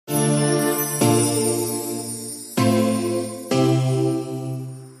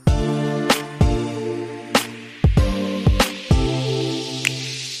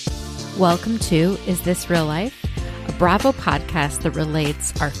Welcome to Is This Real Life? A Bravo podcast that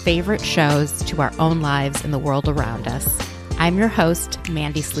relates our favorite shows to our own lives and the world around us. I'm your host,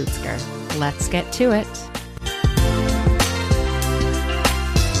 Mandy Slutzker. Let's get to it.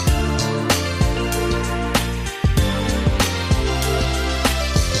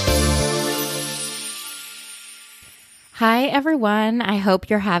 Hi, everyone. I hope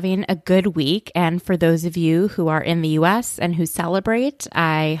you're having a good week. And for those of you who are in the U.S. and who celebrate,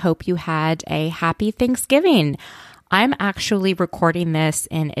 I hope you had a happy Thanksgiving. I'm actually recording this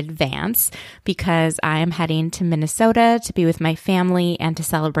in advance because I am heading to Minnesota to be with my family and to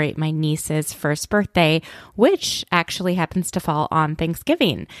celebrate my niece's first birthday, which actually happens to fall on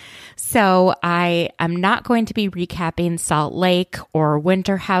Thanksgiving. So I am not going to be recapping Salt Lake or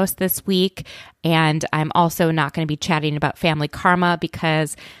Winter House this week. And I'm also not going to be chatting about Family Karma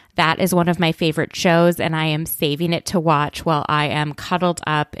because that is one of my favorite shows, and I am saving it to watch while I am cuddled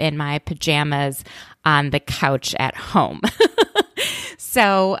up in my pajamas on the couch at home.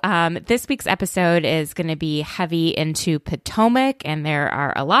 So this week's episode is going to be heavy into Potomac, and there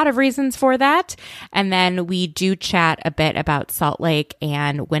are a lot of reasons for that. And then we do chat a bit about Salt Lake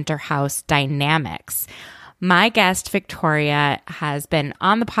and Winter House dynamics. My guest, Victoria, has been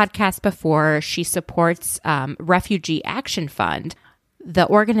on the podcast before. She supports Refugee Action Fund. The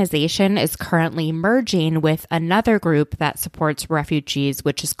organization is currently merging with another group that supports refugees,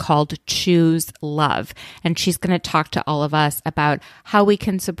 which is called Choose Love. And she's going to talk to all of us about how we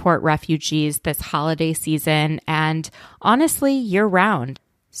can support refugees this holiday season and honestly year-round.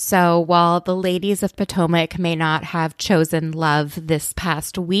 So while the ladies of Potomac may not have chosen love this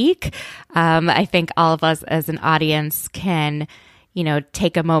past week, I think all of us as an audience can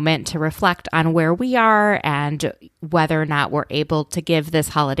take a moment to reflect on where we are and whether or not we're able to give this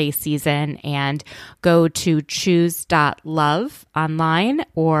holiday season, and go to choose.love online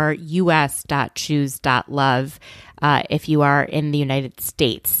or us.choose.love if you are in the United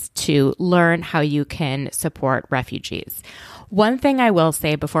States to learn how you can support refugees. One thing I will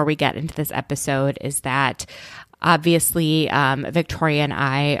say before we get into this episode is that obviously, Victoria and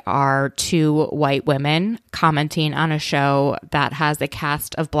I are two white women commenting on a show that has a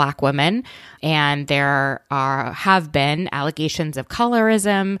cast of Black women, and there have been allegations of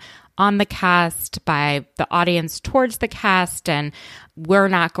colorism on the cast by the audience towards the cast, and we're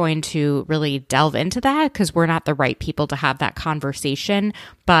not going to really delve into that because we're not the right people to have that conversation,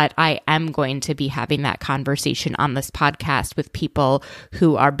 but I am going to be having that conversation on this podcast with people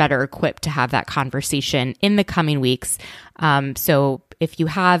who are better equipped to have that conversation in the coming weeks. So if you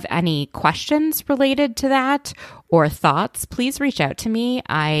have any questions related to that or thoughts, please reach out to me.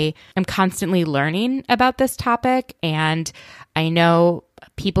 I am constantly learning about this topic, and I know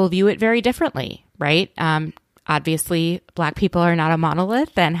people view it very differently, right? Obviously, Black people are not a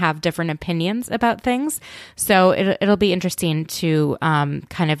monolith and have different opinions about things. So it'll be interesting to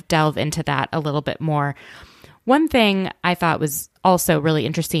kind of delve into that a little bit more. One thing I thought was also really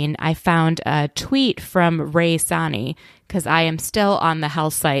interesting, I found a tweet from Ray Sani, because I am still on the hell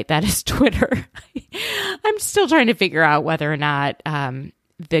site that is Twitter. I'm still trying to figure out whether or not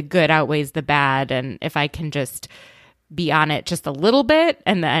the good outweighs the bad, and if I can just be on it just a little bit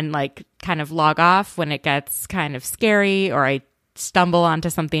and then kind of log off when it gets kind of scary or I stumble onto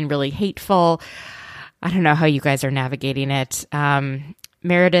something really hateful. I don't know how you guys are navigating it.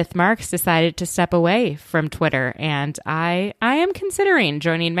 Meredith Marks decided to step away from Twitter, and I am considering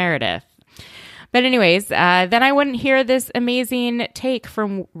joining Meredith. But anyways, then I wouldn't hear this amazing take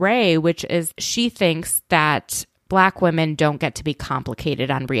from Ray, which is she thinks that Black women don't get to be complicated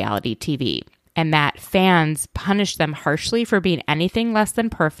on reality TV, and that fans punish them harshly for being anything less than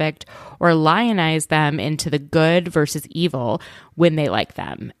perfect or lionize them into the good versus evil when they like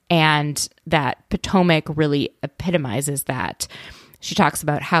them. And that Potomac really epitomizes that. She talks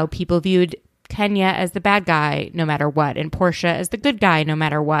about how people viewed Kenya as the bad guy no matter what, and Portia as the good guy no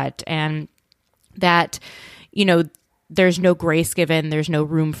matter what. And that, there's no grace given, there's no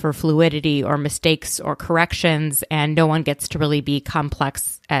room for fluidity or mistakes or corrections, and no one gets to really be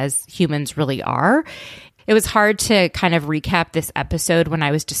complex as humans really are. It was hard to kind of recap this episode when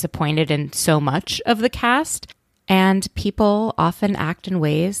I was disappointed in so much of the cast, and people often act in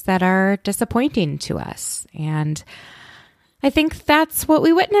ways that are disappointing to us. And I think that's what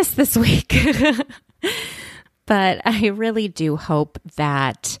we witnessed this week. But I really do hope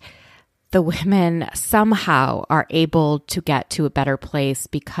that the women somehow are able to get to a better place,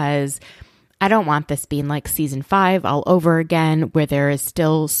 because I don't want this being like season 5 all over again, where there is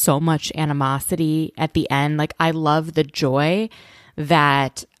still so much animosity at the end. I love the joy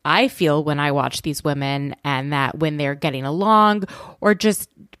that I feel when I watch these women, and that when they're getting along or just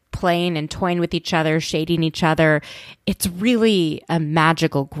playing and toying with each other, shading each other. It's really a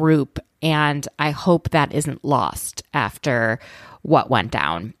magical group, and I hope that isn't lost after what went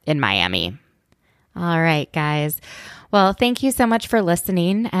down in Miami. All right, guys. Well, thank you so much for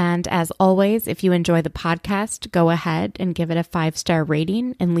listening. And as always, if you enjoy the podcast, go ahead and give it a 5-star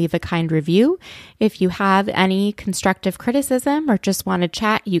rating and leave a kind review. If you have any constructive criticism or just want to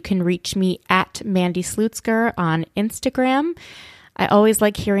chat, you can reach me at Mandy Slutsker on Instagram. I always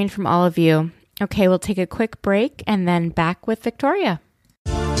like hearing from all of you. Okay, we'll take a quick break and then back with Victoria.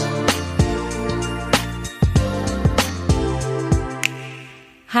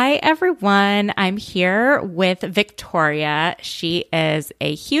 Hi, everyone. I'm here with Victoria. She is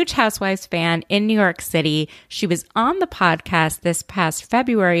a huge Housewives fan in New York City. She was on the podcast this past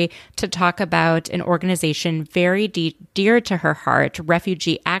February to talk about an organization very dear to her heart,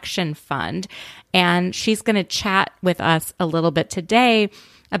 Refugee Action Fund. And she's going to chat with us a little bit today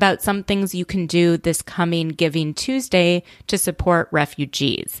about some things you can do this coming Giving Tuesday to support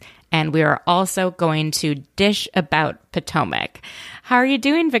refugees. And we are also going to dish about Potomac. How are you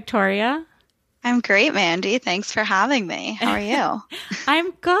doing, Victoria? I'm great, Mandy. Thanks for having me. How are you?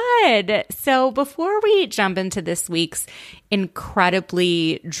 I'm good. So before we jump into this week's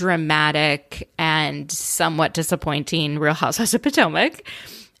incredibly dramatic and somewhat disappointing Real Housewives of Potomac,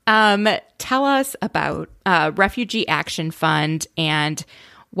 tell us about Refugee Action Fund and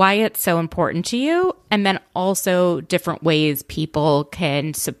why it's so important to you, and then also different ways people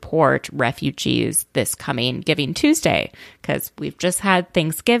can support refugees this coming Giving Tuesday, because we've just had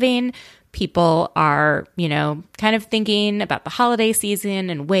Thanksgiving. People are, kind of thinking about the holiday season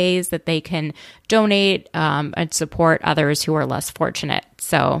and ways that they can donate and support others who are less fortunate.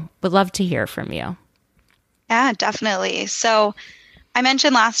 So would love to hear from you. Yeah, definitely. So I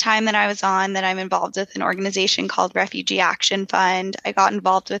mentioned last time that I was on that I'm involved with an organization called Refugee Action Fund. I got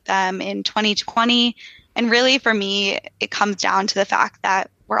involved with them in 2020. And really, for me, it comes down to the fact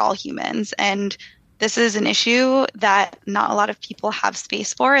that we're all humans. And this is an issue that not a lot of people have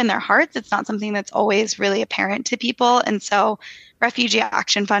space for in their hearts. It's not something that's always really apparent to people. And so Refugee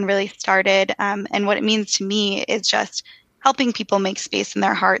Action Fund really started. And what it means to me is just helping people make space in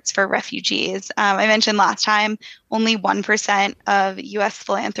their hearts for refugees. I mentioned last time, only 1% of U.S.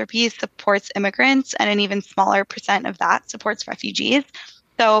 philanthropy supports immigrants, and an even smaller percent of that supports refugees.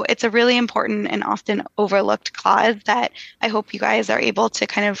 So it's a really important and often overlooked cause that I hope you guys are able to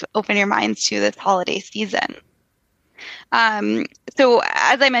kind of open your minds to this holiday season. So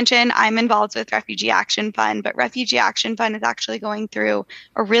as I mentioned, I'm involved with Refugee Action Fund, but Refugee Action Fund is actually going through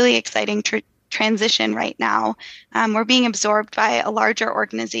a really exciting transition right now. We're being absorbed by a larger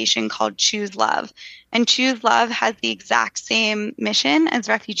organization called Choose Love. And Choose Love has the exact same mission as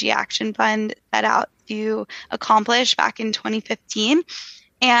Refugee Action Fund set out to accomplish back in 2015.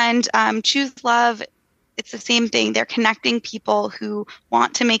 And Choose Love, it's the same thing. They're connecting people who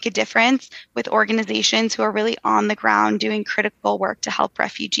want to make a difference with organizations who are really on the ground doing critical work to help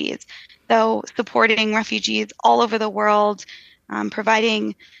refugees. So supporting refugees all over the world,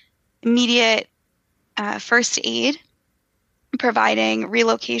 providing immediate first aid, providing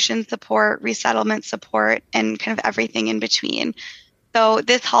relocation support, resettlement support, and kind of everything in between. So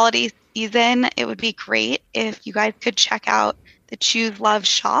this holiday season, it would be great if you guys could check out the Choose Love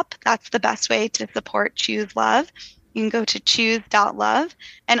shop. That's the best way to support Choose Love. You can go to choose.love,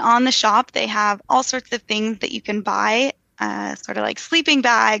 and on the shop, they have all sorts of things that you can buy, sort of like sleeping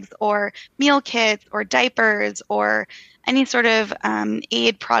bags or meal kits or diapers or any sort of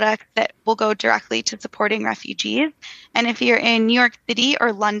aid product that will go directly to supporting refugees. And if you're in New York City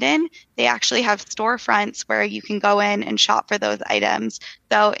or London, they actually have storefronts where you can go in and shop for those items.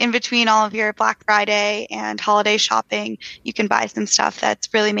 So in between all of your Black Friday and holiday shopping, you can buy some stuff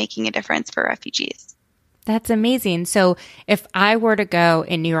that's really making a difference for refugees. That's amazing. So if I were to go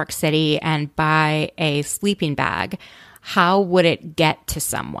in New York City and buy a sleeping bag, how would it get to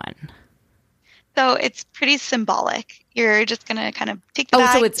someone? So it's pretty symbolic. You're just going to kind of take the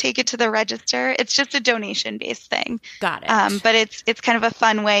bag, take it to the register. It's just a donation-based thing. Got it. But it's kind of a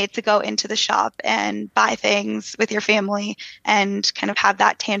fun way to go into the shop and buy things with your family and kind of have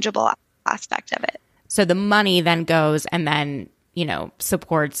that tangible aspect of it. So the money then goes and then,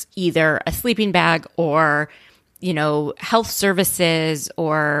 supports either a sleeping bag or, health services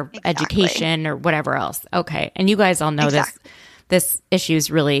or education or whatever else. Okay. And you guys all know this issue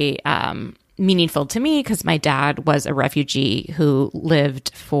is really meaningful to me because my dad was a refugee who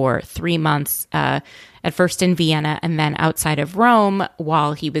lived for 3 months, at first in Vienna and then outside of Rome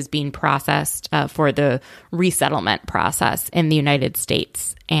while he was being processed for the resettlement process in the United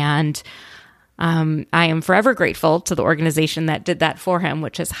States. And I am forever grateful to the organization that did that for him,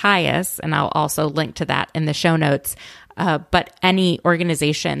 which is HIAS, and I'll also link to that in the show notes. But any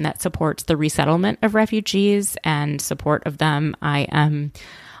organization that supports the resettlement of refugees and support of them, I am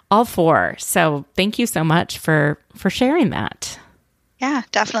all for. So thank you so much for sharing that. Yeah,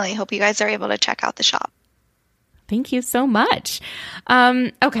 definitely. Hope you guys are able to check out the shop. Thank you so much.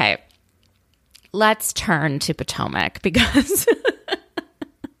 Okay, let's turn to Potomac because...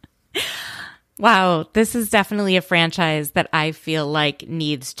 Wow, this is definitely a franchise that I feel like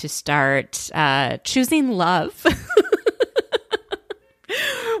needs to start choosing love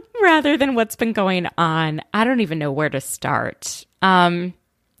rather than what's been going on. I don't even know where to start.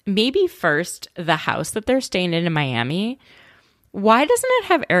 Maybe first, the house that they're staying in Miami. Why doesn't it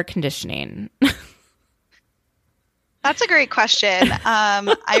have air conditioning? That's a great question.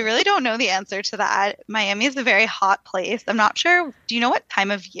 I really don't know the answer to that. Miami is a very hot place. I'm not sure. Do you know what time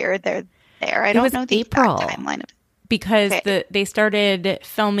of year they're there? I don't know the April. exact timeline of it. Because they started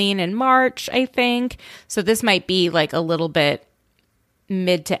filming in March, I think. So this might be like a little bit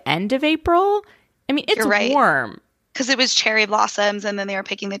mid to end of April. I mean, it's warm. Because it was cherry blossoms and then they were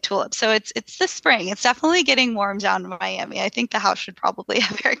picking the tulips. So it's the spring. It's definitely getting warm down in Miami. I think the house should probably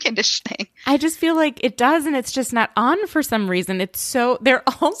have air conditioning. I just feel like it does, and it's just not on for some reason. They're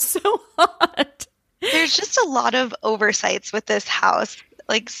all so hot. There's just a lot of oversights with this house.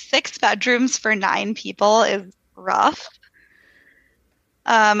 Like 6 bedrooms for 9 people is rough.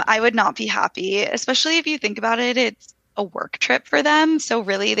 I would not be happy, especially if you think about it. It's a work trip for them. So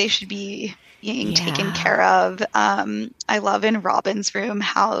really they should be being taken care of. I love in Robin's room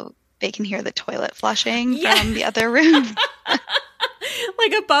how they can hear the toilet flushing from the other room.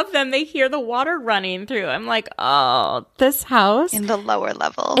 Like above them, they hear the water running through. I'm like, oh, this house. In the lower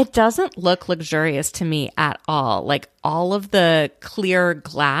level. It doesn't look luxurious to me at all. Like all of the clear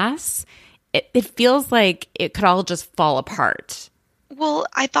glass, it feels like it could all just fall apart. Well,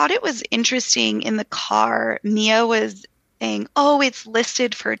 I thought it was interesting in the car. Mia was saying, oh, it's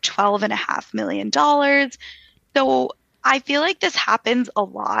listed for $12.5 million. So I feel like this happens a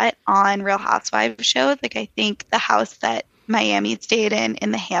lot on Real Housewives shows. Like I think the house that Miami stayed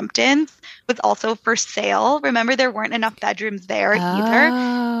in the Hamptons was also for sale. Remember, there weren't enough bedrooms there either.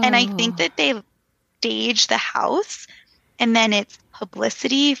 And I think that they staged the house and then it's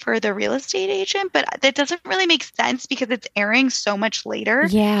publicity for the real estate agent. But that doesn't really make sense because it's airing so much later.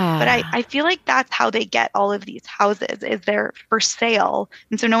 Yeah. But I feel like that's how they get all of these houses is they're for sale.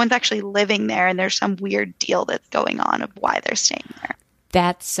 And so no one's actually living there. And there's some weird deal that's going on of why they're staying there.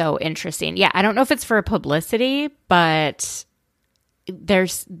 That's so interesting. Yeah, I don't know if it's for publicity, but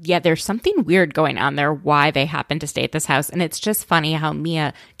there's something weird going on there why they happen to stay at this house. And it's just funny how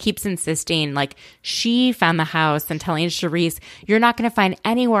Mia keeps insisting like she found the house and telling Charisse, you're not going to find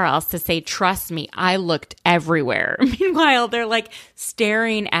anywhere else to say, trust me, I looked everywhere. Meanwhile, they're like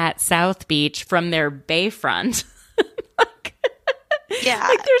staring at South Beach from their bayfront. Yeah.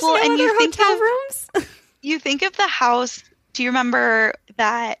 Like there's no other hotel rooms. You think of the house. Do you remember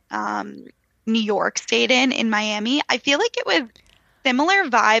that New York stayed in Miami? I feel like it was similar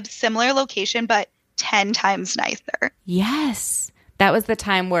vibes, similar location, but 10 times nicer. Yes. That was the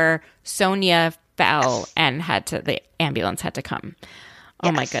time where Sonia fell and the ambulance had to come.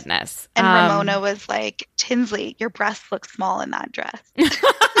 Oh my goodness. And Ramona was like, Tinsley, your breasts look small in that dress. It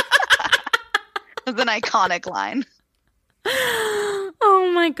was an iconic line.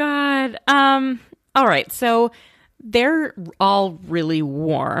 Oh my God. All right. So they're all really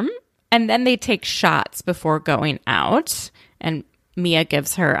warm, and then they take shots before going out. And Mia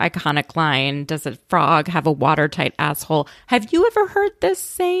gives her iconic line, does a frog have a watertight asshole? Have you ever heard this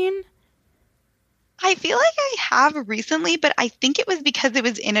saying? I feel like I have recently, but I think it was because it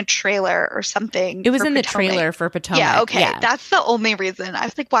was in a trailer or something. It was in the trailer for Potomac. Yeah, okay. Yeah. That's the only reason. I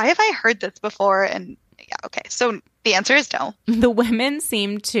was like, why have I heard this before? And yeah, okay. So the answer is no. The women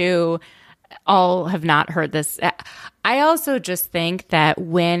seem to all have not heard this. I also just think that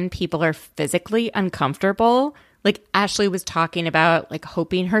when people are physically uncomfortable, like Ashley was talking about, like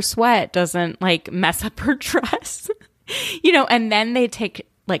hoping her sweat doesn't like mess up her dress, and then they take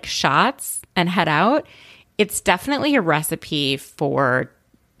like shots and head out. It's definitely a recipe for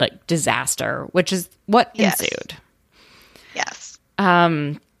like disaster, which is what ensued. Yes.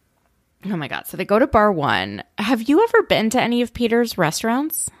 Oh my God. So they go to Bar One. Have you ever been to any of Peter's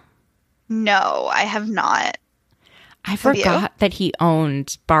restaurants? No, I have not. I forgot that he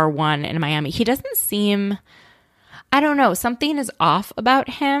owned Bar One in Miami. He doesn't seem, I don't know, something is off about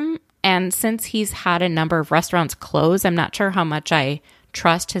him. And since he's had a number of restaurants close, I'm not sure how much I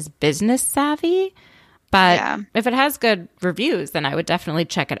trust his business savvy. But if it has good reviews, then I would definitely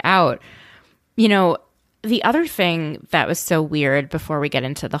check it out. You know, the other thing that was so weird before we get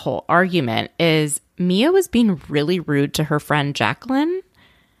into the whole argument is Mia was being really rude to her friend Jacqueline.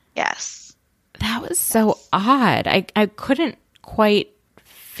 Yes. That was so odd. I couldn't quite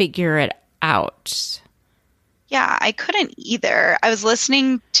figure it out. Yeah, I couldn't either. I was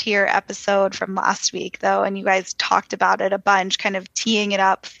listening to your episode from last week, though, and you guys talked about it a bunch, kind of teeing it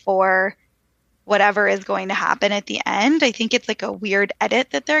up for whatever is going to happen at the end. I think it's like a weird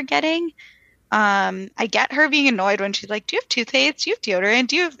edit that they're getting. I get her being annoyed when she's like, do you have toothpaste? Do you have deodorant?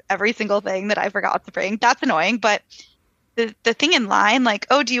 Do you have every single thing that I forgot to bring? That's annoying. But the thing in line, like,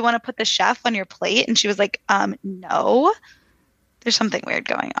 oh, do you want to put the chef on your plate? And she was like, no. There's something weird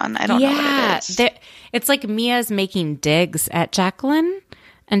going on. I don't know what it is. It's like Mia's making digs at Jacqueline,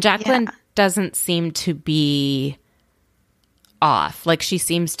 and Jacqueline doesn't seem to be off. Like, she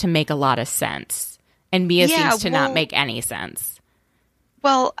seems to make a lot of sense, and Mia seems to not make any sense.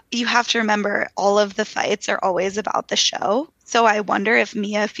 Well, you have to remember, all of the fights are always about the show. So I wonder if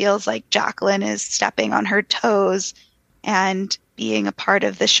Mia feels like Jacqueline is stepping on her toes and being a part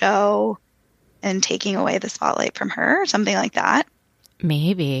of the show and taking away the spotlight from her or something like that.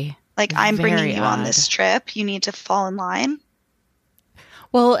 Maybe. Like, I'm bringing you on this trip. You need to fall in line.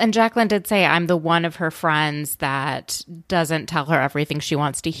 Well, and Jacqueline did say, I'm the one of her friends that doesn't tell her everything she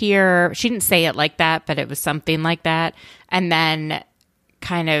wants to hear. She didn't say it like that, but it was something like that. And then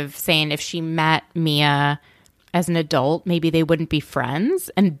kind of saying if she met Mia as an adult, maybe they wouldn't be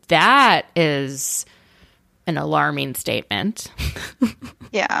friends. And that is an alarming statement.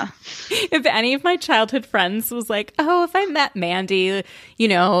 Yeah. If any of my childhood friends was like, oh, if I met Mandy, you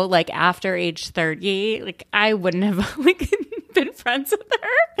know, like after age 30, like I wouldn't have like been friends with her.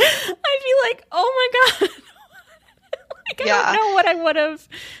 I'd be like, oh my God. Like, I don't know what I would have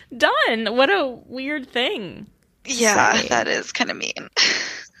done. What a weird thing. Yeah, that is kind of mean.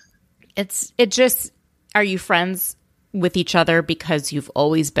 Are you friends with each other because you've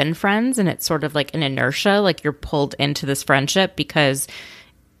always been friends and it's sort of like an inertia, like you're pulled into this friendship because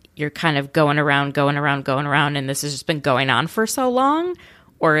you're kind of going around and this has just been going on for so long?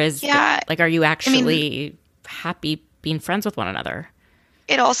 Or are you actually happy being friends with one another?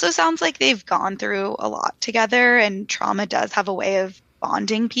 It also sounds like they've gone through a lot together, and trauma does have a way of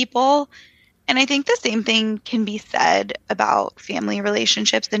bonding people. And I think the same thing can be said about family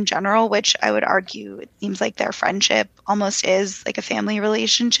relationships in general, which I would argue it seems like their friendship almost is like a family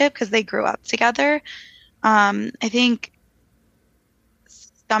relationship because they grew up together. I think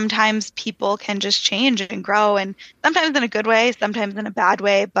sometimes people can just change and grow, and sometimes in a good way, sometimes in a bad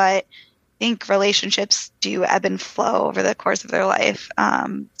way. But I think relationships do ebb and flow over the course of their life.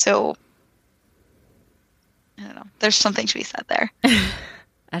 So I don't know. There's something to be said there.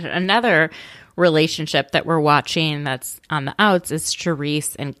 Another relationship that we're watching that's on the outs is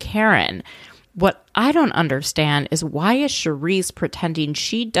Charisse and Karen. What I don't understand is, why is Charisse pretending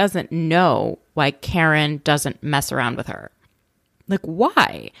she doesn't know why Karen doesn't mess around with her? Like,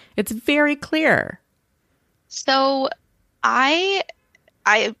 why? It's very clear. So I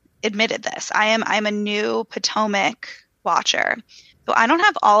admitted this. I'm a new Potomac watcher. So I don't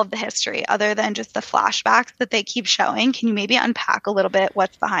have all of the history other than just the flashbacks that they keep showing. Can you maybe unpack a little bit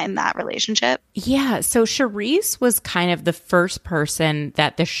what's behind that relationship? Yeah. So Charisse was kind of the first person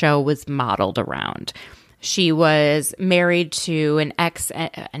that the show was modeled around. She was married to an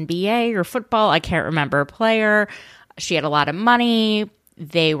ex-NBA or football, I can't remember, player. She had a lot of money.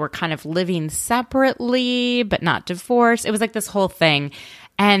 They were kind of living separately, but not divorced. It was like this whole thing.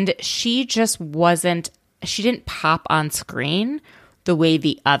 And she just she didn't pop on screen the way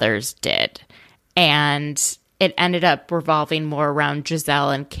the others did. And it ended up revolving more around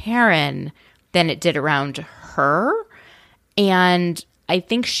Giselle and Karen than it did around her. And I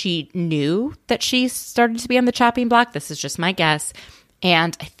think she knew that she started to be on the chopping block. This is just my guess.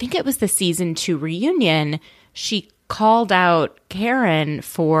 And I think it was the season 2 reunion. She called out Karen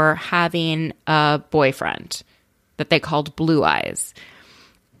for having a boyfriend that they called Blue Eyes.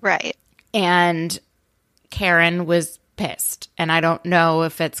 Right. And Karen was pissed. And I don't know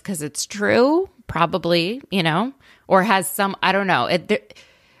if it's because it's true, probably, or has some, I don't know.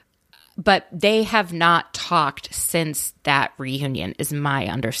 But they have not talked since that reunion, is my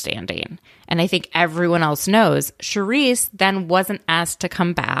understanding. And I think everyone else knows. Charisse then wasn't asked to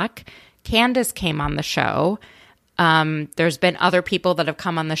come back. Candace came on the show. There's been other people that have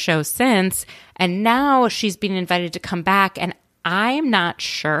come on the show since. And now she's being invited to come back. And I'm not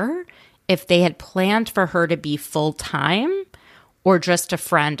sure if they had planned for her to be full-time or just a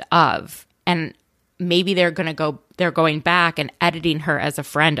friend of. And maybe they're going back and editing her as a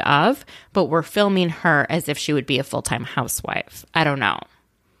friend of, but we're filming her as if she would be a full-time housewife. I don't know.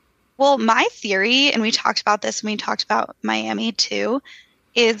 Well, my theory, and we talked about this when we talked about Miami too,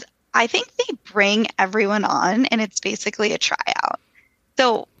 is I think they bring everyone on and it's basically a tryout.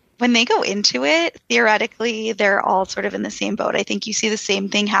 So when they go into it, theoretically, they're all sort of in the same boat. I think you see the same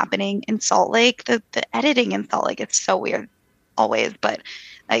thing happening in Salt Lake. The editing in Salt Lake is so weird always, but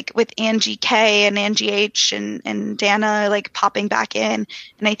like with Angie K and Angie H and Dana like popping back in.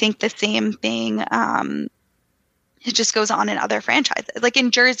 And I think the same thing it just goes on in other franchises. Like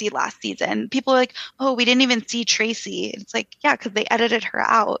in Jersey last season, people are like, oh, we didn't even see Tracy. It's like, yeah, because they edited her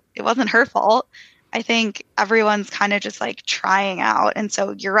out. It wasn't her fault. I think everyone's kind of just like trying out. And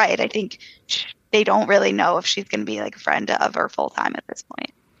so you're right. I think they don't really know if she's going to be like a friend of or full time at this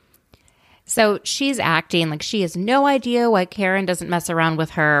point. So she's acting like she has no idea why Karen doesn't mess around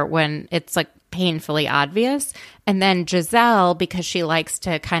with her when it's like painfully obvious. And then Giselle, because she likes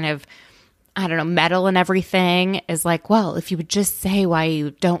to kind of, I don't know, meddle and everything, is like, well, if you would just say why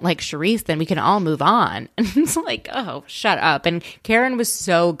you don't like Charisse, then we can all move on. And it's like, oh, shut up. And Karen was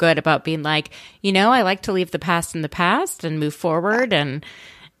so good about being like, I like to leave the past in the past and move forward. And,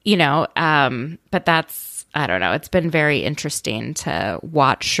 but that's, I don't know. It's been very interesting to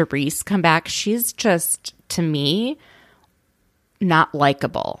watch Charisse come back. She's just, to me, not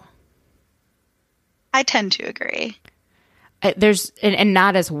likable. I tend to agree. There's and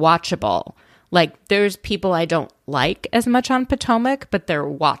not as watchable. Like there's people I don't like as much on Potomac, but they're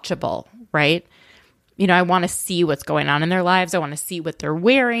watchable, right? I want to see what's going on in their lives. I want to see what they're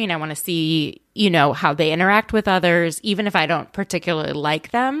wearing. I want to see, how they interact with others, even if I don't particularly like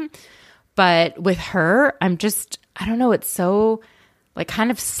them. But with her, I don't know, it's so like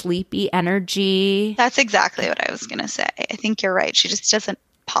kind of sleepy energy. That's exactly what I was going to say. I think you're right. She just doesn't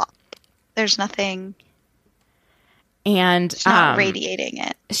pop. There's nothing. And she's not radiating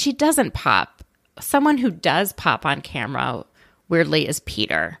it. She doesn't pop. Someone who does pop on camera, weirdly, is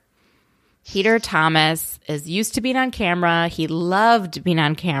Peter. Peter Thomas is used to being on camera. He loved being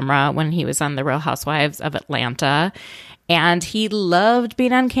on camera when he was on The Real Housewives of Atlanta. And he loved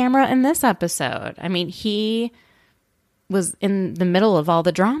being on camera in this episode. I mean, he was in the middle of all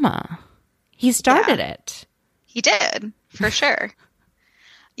the drama. He started it. He did, for sure.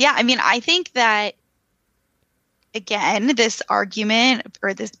 Yeah, I mean, I think that again, this argument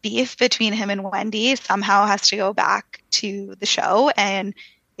or this beef between him and Wendy somehow has to go back to the show. And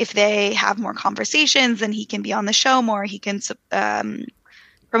if they have more conversations, then he can be on the show more. He can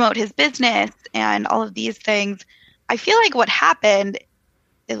promote his business and all of these things. I feel like what happened,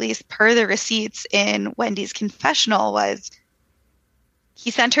 at least per the receipts in Wendy's confessional, was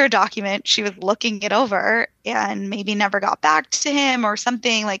he sent her a document. She was looking it over and maybe never got back to him or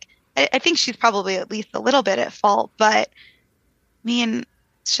something. Like, I think she's probably at least a little bit at fault, but I mean,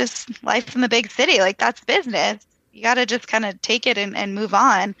 it's just life in the big city. Like that's business. You got to just kind of take it and move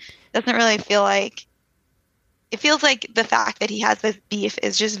on. Doesn't really feel like, it feels like the fact that he has this beef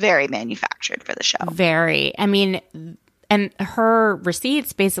is just very manufactured for the show. Very. I mean, and her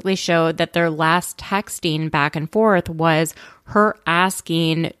receipts basically showed that their last texting back and forth was her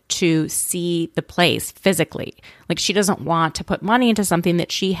asking to see the place physically. Like she doesn't want to put money into something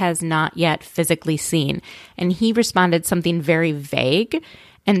that she has not yet physically seen. And he responded something very vague.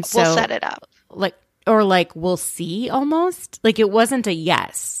 And so we'll set it up. Like we'll see almost. Like it wasn't a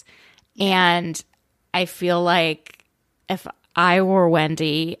yes. And I feel like if I were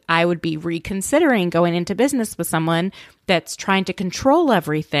Wendy, I would be reconsidering going into business with someone that's trying to control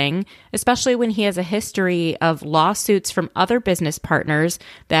everything, especially when he has a history of lawsuits from other business partners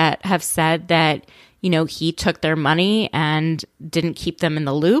that have said that, he took their money and didn't keep them in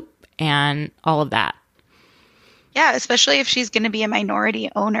the loop and all of that. Yeah, especially if she's going to be a minority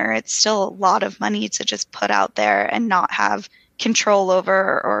owner, it's still a lot of money to just put out there and not have control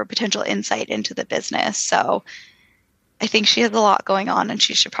over or potential insight into the business. So I think she has a lot going on and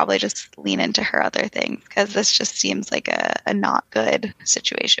she should probably just lean into her other things because this just seems like a not good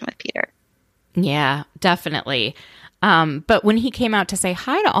situation with Peter. Yeah, definitely. But when he came out to say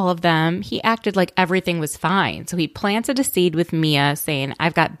hi to all of them, he acted like everything was fine. So he planted a seed with Mia saying,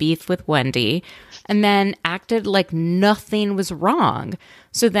 I've got beef with Wendy, and then acted like nothing was wrong.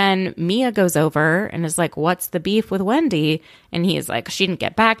 So then Mia goes over and is like, what's the beef with Wendy? And he is like, she didn't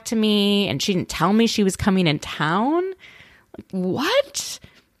get back to me and she didn't tell me she was coming in town. Like, what?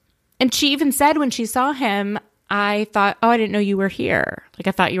 And she even said when she saw him, I thought, oh, I didn't know you were here. Like,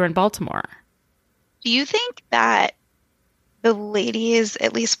 I thought you were in Baltimore. Do you think that the ladies,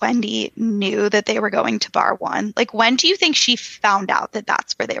 at least Wendy, knew that they were going to Bar One? Like, when do you think she found out that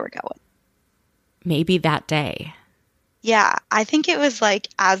that's where they were going? Maybe that day. Yeah, I think it was like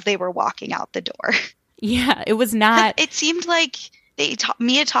as they were walking out the door. Yeah, it was not. It seemed like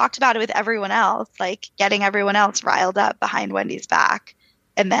Mia talked about it with everyone else, like getting everyone else riled up behind Wendy's back.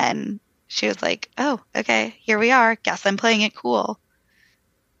 And then she was like, oh, okay, here we are. Guess I'm playing it cool.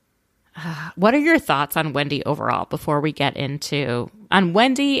 What are your thoughts on Wendy overall before we get on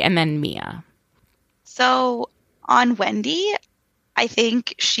Wendy and then Mia? So on Wendy, I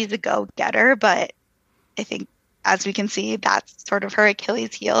think she's a go-getter, but I think as we can see, that's sort of her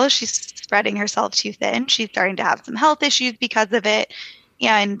Achilles heel. She's spreading herself too thin. She's starting to have some health issues because of it.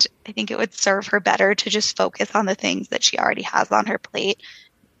 And I think it would serve her better to just focus on the things that she already has on her plate,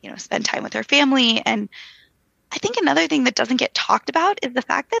 spend time with her family. And I think another thing that doesn't get talked about is the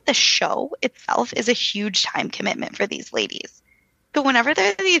fact that the show itself is a huge time commitment for these ladies. So whenever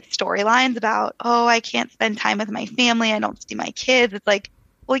there are these storylines about, oh, I can't spend time with my family, I don't see my kids, it's like,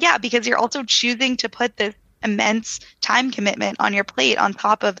 well, yeah, because you're also choosing to put this immense time commitment on your plate on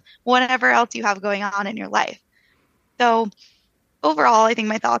top of whatever else you have going on in your life. So overall, I think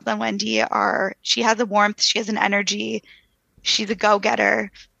my thoughts on Wendy are she has a warmth, she has an energy, she's a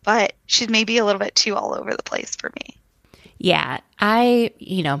go-getter, but she's maybe a little bit too all over the place for me. Yeah, I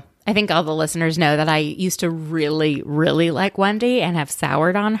think all the listeners know that I used to really, really like Wendy and have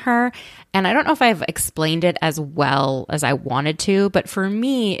soured on her. And I don't know if I've explained it as well as I wanted to, but for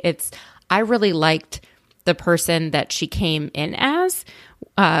me, I really liked the person that she came in as,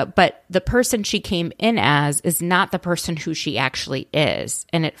 but the person she came in as is not the person who she actually is.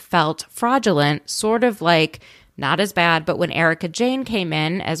 And it felt fraudulent, sort of like not as bad, but when Erika Jayne came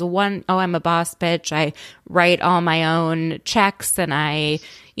in as I'm a boss bitch, I write all my own checks and I,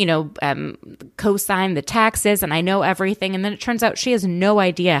 co-sign the taxes and I know everything. And then it turns out she has no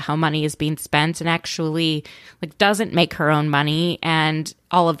idea how money is being spent and actually doesn't make her own money and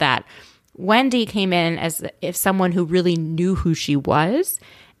all of that. Wendy came in as if someone who really knew who she was.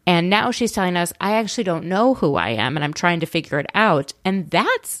 And now she's telling us, I actually don't know who I am and I'm trying to figure it out. And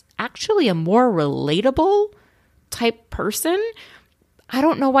that's actually a more relatable type person. I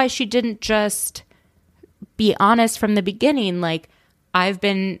don't know why she didn't just be honest from the beginning. Like, I've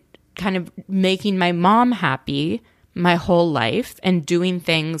been kind of making my mom happy my whole life and doing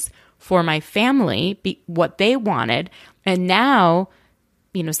things for my family, what they wanted. And now,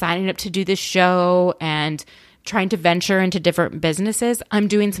 signing up to do this show and trying to venture into different businesses, I'm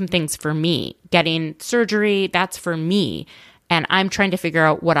doing some things for me. Getting surgery, that's for me. And I'm trying to figure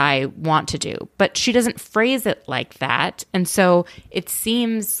out what I want to do. But she doesn't phrase it like that. And so it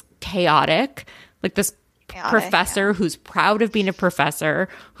seems chaotic, like this professor who's proud of being a professor,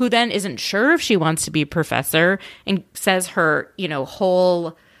 who then isn't sure if she wants to be a professor and says her,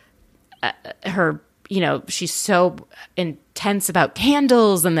 she's so intense about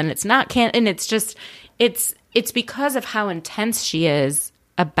candles and then it's not and it's just, it's because of how intense she is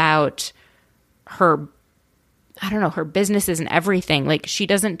about her businesses and everything. Like, she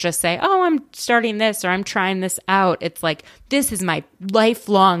doesn't just say, oh, I'm starting this or I'm trying this out. It's like, this is my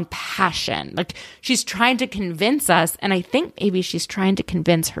lifelong passion. Like, she's trying to convince us. And I think maybe she's trying to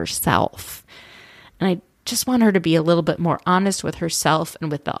convince herself. And I just want her to be a little bit more honest with herself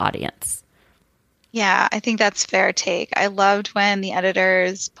and with the audience. Yeah, I think that's fair take. I loved when the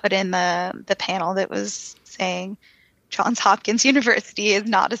editors put in the panel that was saying Johns Hopkins University is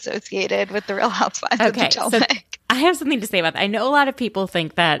not associated with the Real Housewives of Potomac. So I have something to say about that. I know a lot of people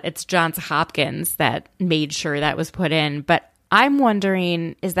think that it's Johns Hopkins that made sure that was put in, but I'm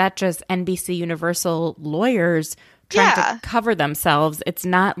wondering, is that just NBC Universal lawyers trying to cover themselves? It's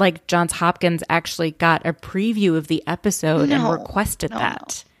not like Johns Hopkins actually got a preview of the episode and requested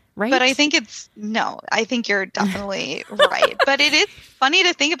that. Right? But I think I think you're definitely right. But it is funny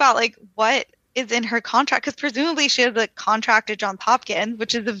to think about what is in her contract, because presumably she has a contract at Johns Hopkins,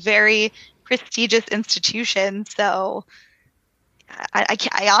 which is a very prestigious institution. So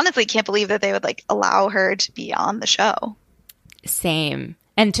I honestly can't believe that they would allow her to be on the show. Same.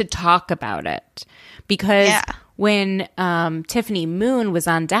 And to talk about it. Because when Tiffany Moon was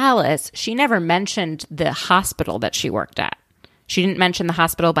on Dallas, she never mentioned the hospital that she worked at. She didn't mention the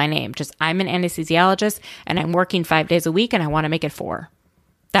hospital by name. Just, I'm an anesthesiologist and I'm working 5 days a week and I want to make it 4.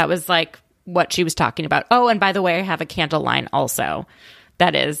 That was what she was talking about. Oh, and by the way, I have a candle line also.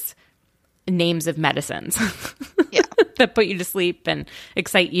 That is names of medicines that put you to sleep and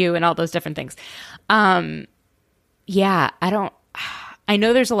excite you and all those different things. I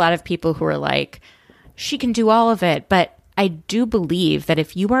know there's a lot of people who are like, she can do all of it. But I do believe that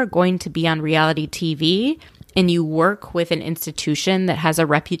if you are going to be on reality TV and you work with an institution that has a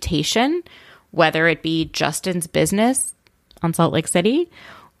reputation, whether it be Justin's Business on Salt Lake City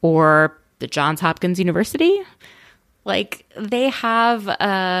or the Johns Hopkins University, they have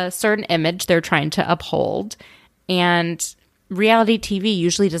a certain image they're trying to uphold. And reality TV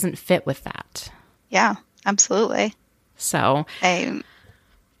usually doesn't fit with that. Yeah, absolutely. So, okay.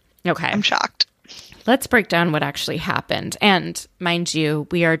 I'm shocked. Let's break down what actually happened. And mind you,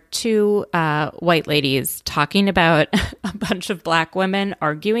 we are two white ladies talking about a bunch of Black women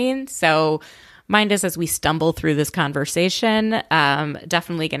arguing. So mind us as we stumble through this conversation.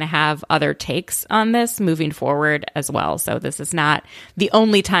 Definitely going to have other takes on this moving forward as well. So this is not the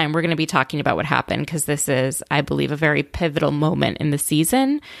only time we're going to be talking about what happened, because this is, I believe, a very pivotal moment in the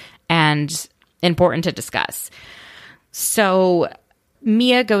season and important to discuss. So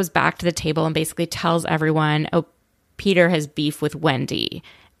Mia goes back to the table and basically tells everyone, oh, Peter has beef with Wendy.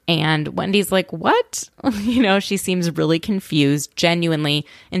 And Wendy's like, what? She seems really confused, genuinely.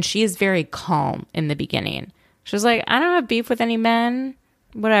 And she is very calm in the beginning. She's like, I don't have beef with any men,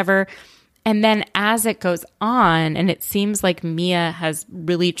 whatever. And then as it goes on, and it seems like Mia has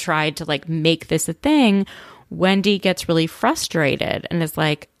really tried to make this a thing, Wendy gets really frustrated and is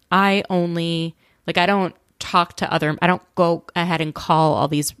like, I don't talk to I don't go ahead and call all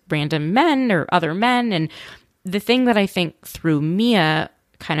these random men or other men. And the thing that I think threw Mia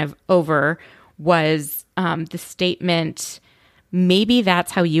kind of over was the statement, maybe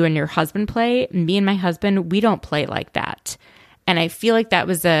that's how you and your husband play. Me and my husband, we don't play like that. And I feel like that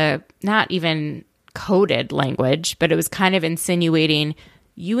was a not even coded language, but it was kind of insinuating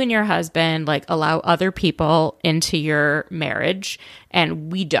you and your husband allow other people into your marriage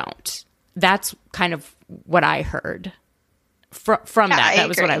and we don't. That's kind of what I heard from that. That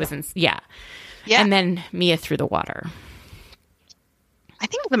was what I was in. Yeah. And then Mia threw the water. I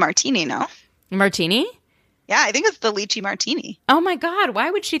think it's the martini, no? Martini? Yeah, I think it's the lychee martini. Oh my God.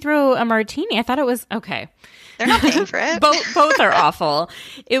 Why would she throw a martini? I thought it was okay. They're not paying for it. Both are awful.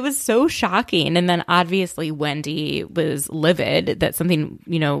 It was so shocking. And then obviously Wendy was livid that something,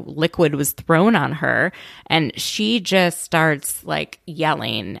 liquid was thrown on her. And she just starts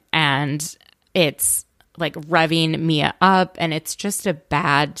yelling, and it's revving Mia up, and it's just a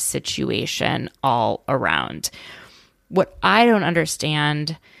bad situation all around. What I don't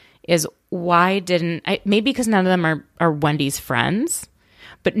understand is why maybe because none of them are Wendy's friends,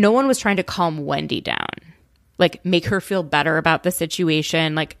 but no one was trying to calm Wendy down. Make her feel better about the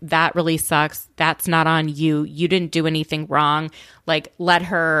situation. That really sucks. That's not on you. You didn't do anything wrong. Let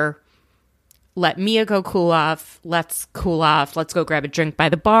Mia go cool off. Let's cool off. Let's go grab a drink by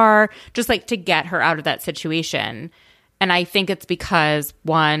the bar. Just to get her out of that situation. And I think it's because,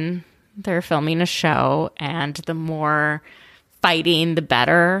 one, they're filming a show, and the more fighting, the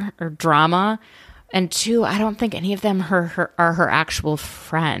better, or drama. And two, I don't think any of them are her actual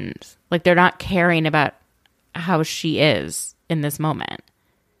friends. They're not caring about how she is in this moment.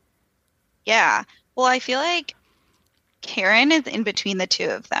 Yeah. Well, I feel like Karen is in between the two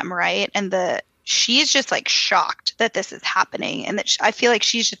of them, right? And she's just shocked that this is happening, and that I feel like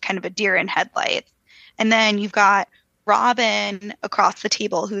she's just kind of a deer in headlights. And then you've got Robin across the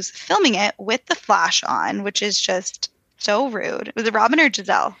table who's filming it with the flash on, which is just so rude. Was it Robin or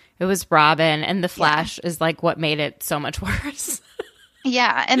Giselle? It was Robin, and the flash is what made it so much worse.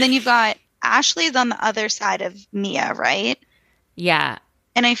 Yeah, and then you've got Ashley's on the other side of Mia, right? Yeah.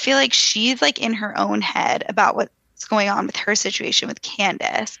 And I feel like she's in her own head about what's going on with her situation with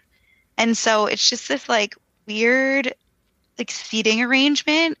Candace. And so it's just this weird seating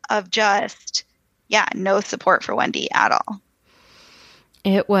arrangement of just, no support for Wendy at all.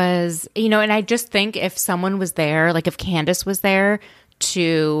 It was, and I just think if someone was there, if Candace was there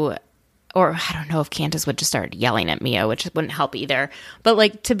or I don't know if Candace would just start yelling at Mia, which wouldn't help either.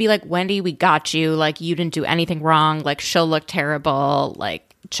 But to be Wendy, we got you. You didn't do anything wrong. She'll look terrible.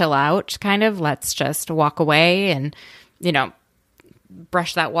 Chill out, kind of. Let's just walk away and,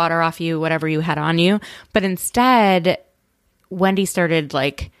 brush that water off you, whatever you had on you. But instead, Wendy started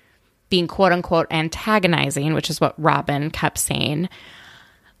being quote unquote antagonizing, which is what Robin kept saying.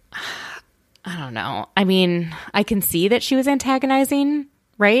 I don't know. I mean, I can see that she was antagonizing,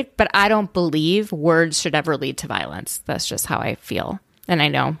 right? But I don't believe words should ever lead to violence. That's just how I feel. And I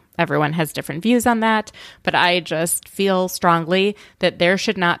know everyone has different views on that, but I just feel strongly that there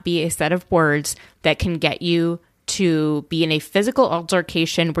should not be a set of words that can get you to be in a physical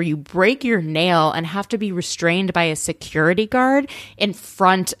altercation where you break your nail and have to be restrained by a security guard in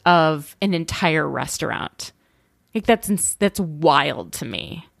front of an entire restaurant. That's wild to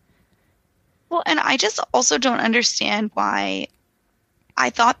me. Well, and I just also don't understand why. I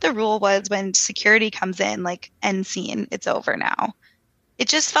thought the rule was when security comes in, end scene, it's over now. It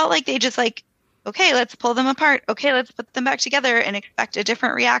just felt like they just okay, let's pull them apart. Okay, let's put them back together and expect a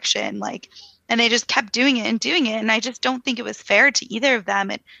different reaction. And they just kept doing it and doing it. And I just don't think it was fair to either of them.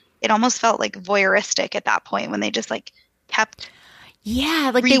 It almost felt voyeuristic at that point when they just kept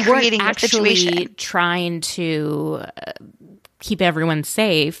like they weren't recreating the actually situation. trying to keep everyone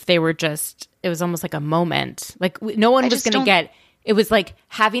safe. They were just, it was almost like a moment. Like no one was going to get, it was like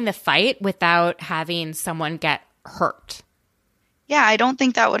having the fight without having someone get hurt. Yeah, I don't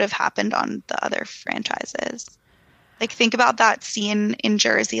think that would have happened on the other franchises. Like, think about that scene in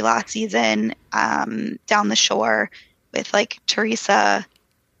Jersey last season, down the shore with like Teresa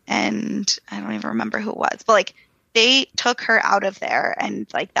and I don't even remember who it was, but like they took her out of there and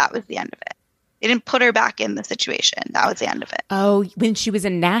like that was the end of it. They didn't put her back in the situation. That was the end of it. Oh, when she was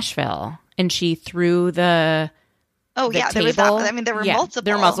in Nashville and she threw the yeah, table. there was that. I mean, there were multiple.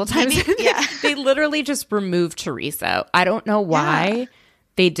 There were multiple times. Yeah. They literally just removed Teresa. I don't know why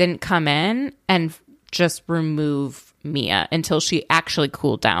they didn't come in and just remove Mia until she actually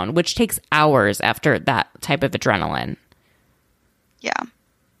cooled down, which takes hours after that type of adrenaline. Yeah.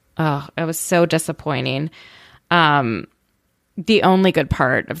 Oh, it was so disappointing. The only good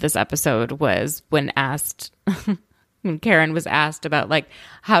part of this episode was when when Karen was asked about, like,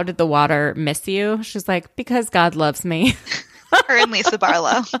 how did the water miss you? She's like, because God loves me. Her and Lisa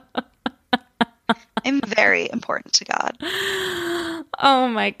Barlow. I'm very important to God. Oh,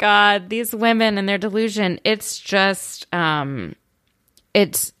 my God. These women and their delusion. It's just, I'm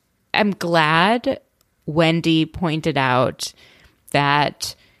glad Wendy pointed out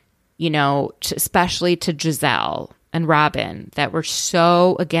that, you know, especially to Giselle and Robin, that were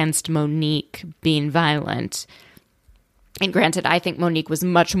so against Monique being violent. And granted, I think Monique was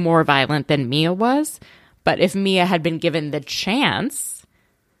much more violent than Mia was. But if Mia had been given the chance,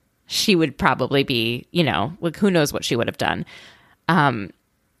 she would probably be, you know, like who knows what she would have done. And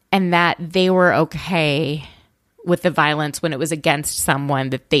that they were okay with the violence when it was against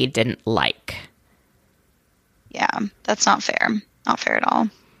someone that they didn't like. Yeah, that's not fair. Not fair at all.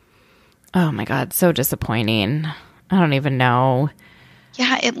 Oh my God, so disappointing. I don't even know.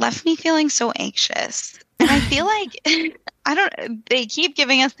 Yeah, it left me feeling so anxious. And I feel like they keep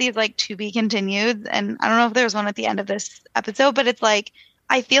giving us these like to be continued. And I don't know if there's one at the end of this episode, but it's like,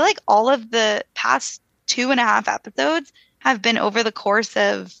 I feel like all of the past 2.5 episodes have been over the course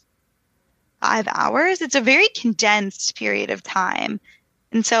of 5 hours. It's a very condensed period of time.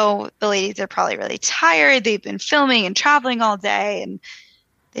 And so the ladies are probably really tired. They've been filming and traveling all day and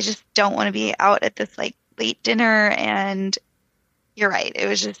they just don't want to be out at this like late dinner. And you're right. It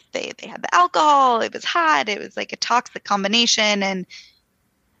was just, they had the alcohol. It was hot. It was like a toxic combination. And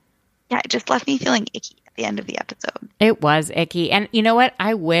yeah, it just left me feeling icky at the end of the episode. It was icky. And you know what?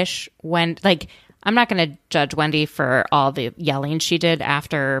 I wish I'm not going to judge Wendy for all the yelling she did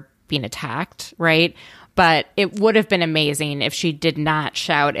after being attacked, right? But it would have been amazing if she did not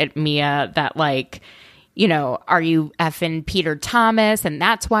shout at Mia that, like, you know, are you effing Peter Thomas and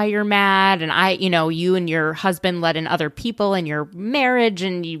that's why you're mad? And you and your husband let in other people in your marriage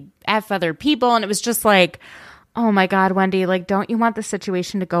and you F other people. And it was just like, oh my God, Wendy, like, don't you want the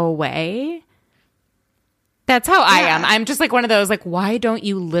situation to go away? That's how I am. I'm just like one of those, like, why don't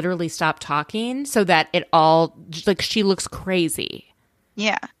you literally stop talking so that it all, like, she looks crazy.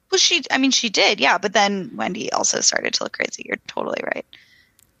 Yeah. Well, she did. Yeah. But then Wendy also started to look crazy. You're totally right.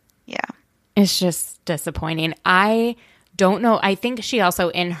 Yeah. It's just disappointing. I don't know. I think she also,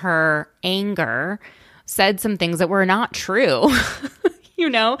 in her anger, said some things that were not true. You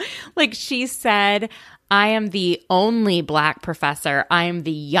know, like she said, I am the only Black professor. I am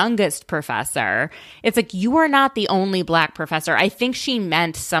the youngest professor. It's like, you are not the only Black professor. I think she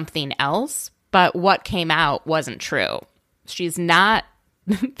meant something else, but what came out wasn't true. She's not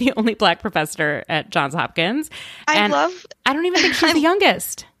the only Black professor at Johns Hopkins. I don't even think she's the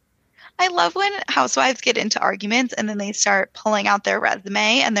youngest. I love when housewives get into arguments and then they start pulling out their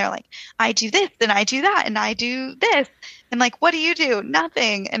resume and they're like, I do this and I do that and I do this. And like, what do you do?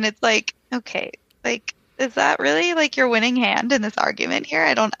 Nothing. And it's like, okay, like, is that really like your winning hand in this argument here?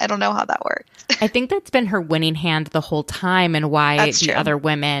 I don't know how that works. I think that's been her winning hand the whole time, and why That's the true. other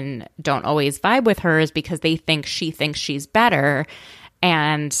women don't always vibe with her is because they think she thinks she's better.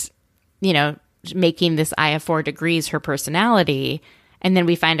 And, you know, making this I have 4 degrees her personality. And then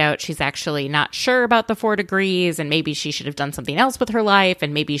we find out she's actually not sure about the 4 degrees, and maybe she should have done something else with her life,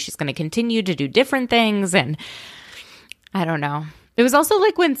 and maybe she's going to continue to do different things. And I don't know. It was also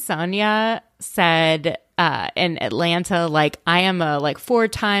like when Sonia said in Atlanta, like, I am a like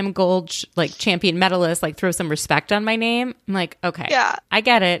 4-time gold champion medalist, like, throw some respect on my name. I'm like, okay, Yeah. I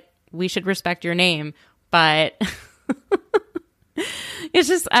get it. We should respect your name. But it's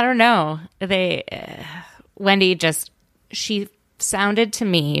just, I don't know. Wendy she sounded to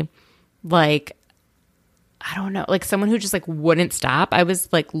me like, I don't know, like someone who just like wouldn't stop. I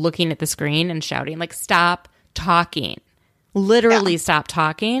was like looking at the screen and shouting, like, stop talking. literally stop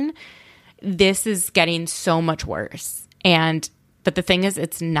talking. This is getting so much worse. But the thing is,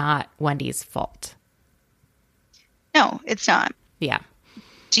 it's not Wendy's fault. No, it's not. Yeah.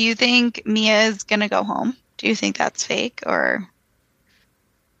 Do you think Mia is going to go home? Do you think that's fake or?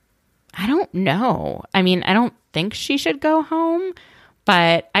 I don't know. I mean, I don't think she should go home,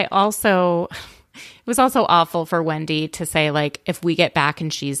 but it was also awful for Wendy to say, like, if we get back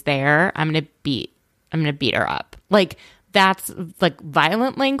and she's there, I'm going to beat her up. Like, that's like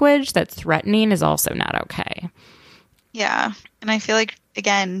violent language that's threatening is also not okay. Yeah. And I feel like,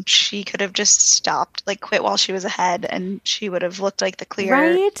 again, she could have just stopped, like quit while she was ahead, and she would have looked like the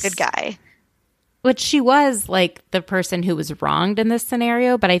clear good guy. Which she was like the person who was wronged in this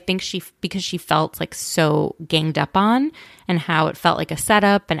scenario, but I think because she felt like so ganged up on and how it felt like a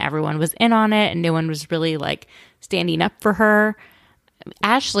setup and everyone was in on it and no one was really like standing up for her.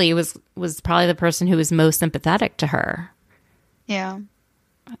 Ashley was probably the person who was most sympathetic to her. Yeah.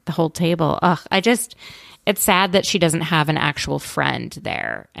 The whole table. It's sad that she doesn't have an actual friend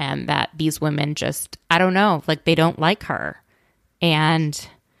there and that these women just, I don't know, like they don't like her. And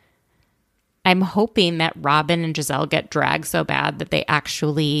I'm hoping that Robin and Giselle get dragged so bad that they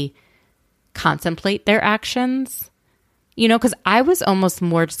actually contemplate their actions. You know, because I was almost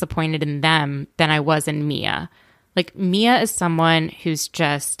more disappointed in them than I was in Mia. Like, Mia is someone who's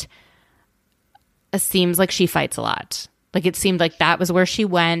just seems like she fights a lot. Like, it seemed like that was where she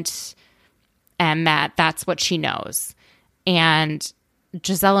went and that's what she knows. And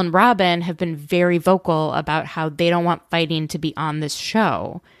Giselle and Robin have been very vocal about how they don't want fighting to be on this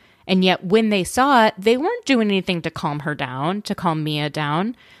show. And yet when they saw it, they weren't doing anything to calm her down, to calm Mia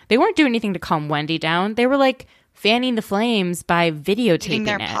down. They weren't doing anything to calm Wendy down. They were like fanning the flames by videotaping eating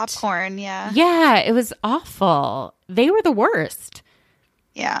their popcorn, yeah. Yeah, it was awful. They were the worst.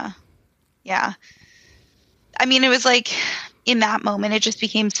 Yeah. Yeah. I mean, it was like in that moment, it just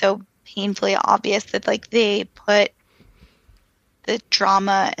became so painfully obvious that like they put the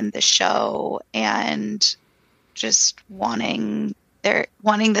drama and the show and just wanting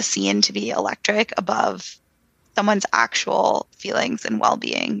the scene to be electric above someone's actual feelings and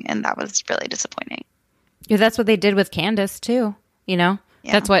well-being, and that was really disappointing. Yeah, that's what they did with Candace too, you know?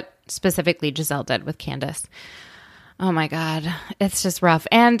 Yeah. That's what specifically Giselle did with Candace. Oh my God, it's just rough.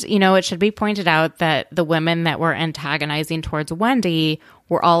 And, you know, it should be pointed out that the women that were antagonizing towards Wendy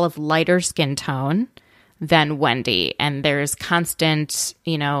were all of lighter skin tone than Wendy. And there's constant,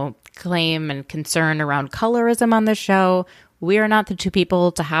 you know, claim and concern around colorism on the show. We are not the two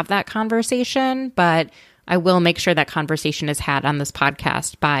people to have that conversation, but I will make sure that conversation is had on this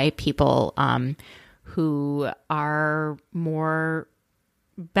podcast by people who are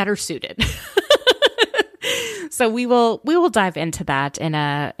better suited. So we will dive into that in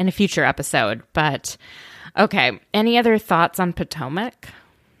a future episode. But okay, any other thoughts on Potomac?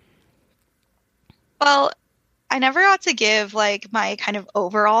 Well, I never got to give like my kind of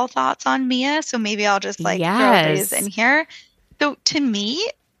overall thoughts on Mia, so maybe I'll just like throw these in here. So to me,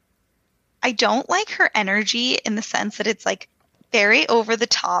 I don't like her energy in the sense that it's like very over the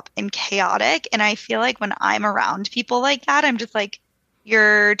top and chaotic. And I feel like when I'm around people like that, I'm just like,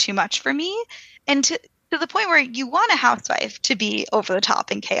 you're too much for me. And to the point where you want a housewife to be over the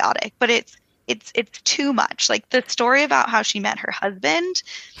top and chaotic, but it's too much. Like the story about how she met her husband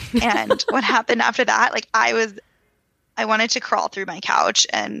and what happened after that, like I wanted to crawl through my couch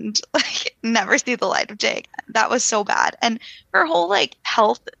and like never see the light of day again. That was so bad. And her whole like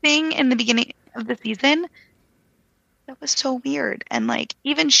health thing in the beginning of the season, that was so weird. And like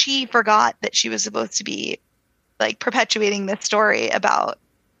even she forgot that she was supposed to be like perpetuating this story about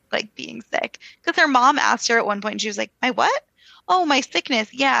like being sick. Because her mom asked her at one point, and she was like, "My what? Oh, my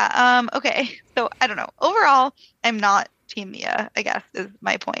sickness. Yeah. Okay." So I don't know. Overall, I'm not Team Mia, I guess is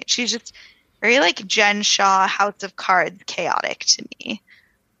my point. She's just very like Jen Shah, House of Cards, chaotic to me.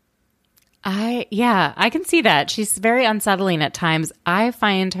 I can see that. She's very unsettling at times. I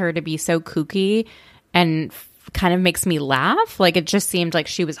find her to be so kooky and kind of makes me laugh. Like it just seemed like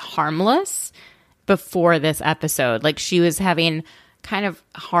she was harmless before this episode. Like she was having kind of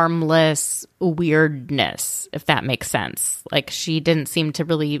harmless weirdness, if that makes sense. Like she didn't seem to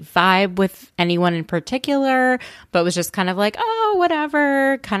really vibe with anyone in particular, but was just kind of like, oh,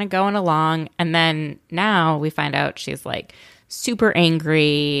 whatever, kind of going along. And then now we find out she's like super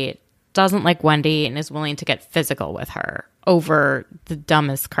angry, doesn't like Wendy, and is willing to get physical with her over the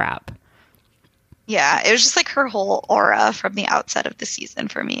dumbest crap. Yeah, it was just like her whole aura from the outset of the season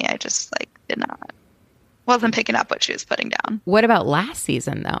for me. I just like wasn't picking up what she was putting down. What about last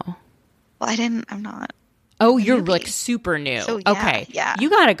season though? Well, I'm not. Oh, you're like super new. So, yeah, okay. Yeah. You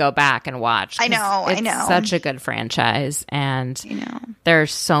got to go back and watch. I know. It's such a good franchise. And I know.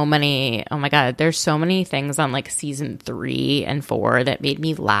 there's so many, oh my God, there's so many things on like season 3 and 4 that made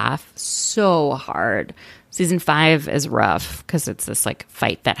me laugh so hard. Season 5 is rough because it's this like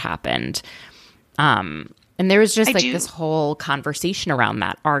fight that happened. And there was just this whole conversation around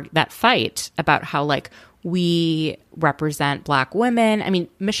that fight about how like we represent Black women. I mean,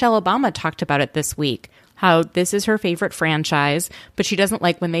 Michelle Obama talked about it this week, how this is her favorite franchise, but she doesn't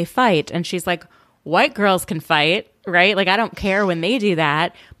like when they fight. And she's like, white girls can fight, right? Like, I don't care when they do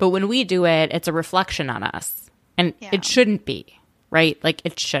that, but when we do it, it's a reflection on us. And it shouldn't be, right? Like,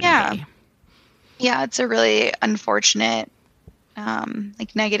 it shouldn't be. Yeah, it's a really unfortunate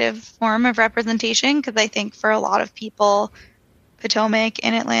like negative form of representation, because I think for a lot of people, Potomac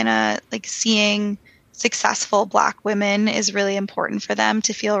and Atlanta, like seeing successful Black women is really important for them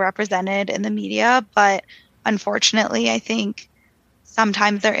to feel represented in the media. But unfortunately, I think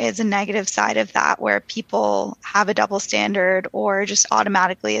sometimes there is a negative side of that where people have a double standard or just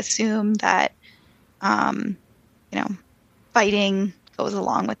automatically assume that, fighting goes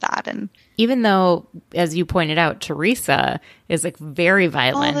along with that. And even though, as you pointed out, Teresa is like very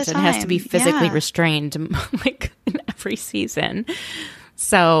violent and has to be physically restrained like in every season.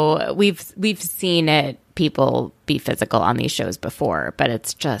 So we've seen it, people be physical on these shows before, but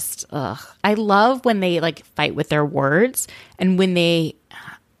it's just, I love when they like fight with their words, and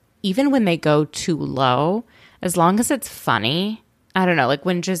even when they go too low, as long as it's funny. I don't know, like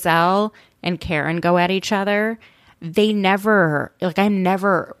when Giselle and Karen go at each other, I'm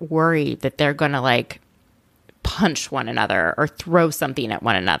never worried that they're going to like punch one another or throw something at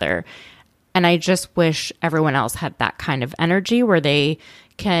one another. And I just wish everyone else had that kind of energy where they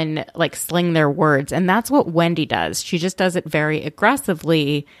can like sling their words. And that's what Wendy does. She just does it very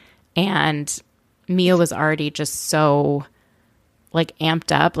aggressively. And Mia was already just so like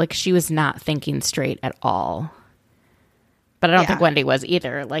amped up. Like she was not thinking straight at all. But I don't think Wendy was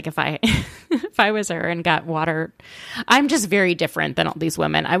either. Like if I if I was her and got water, I'm just very different than all these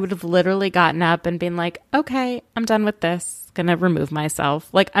women. I would have literally gotten up and been like, okay, I'm done with this. Gonna remove myself.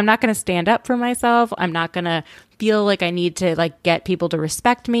 Like I'm not gonna stand up for myself. I'm not gonna feel like I need to like get people to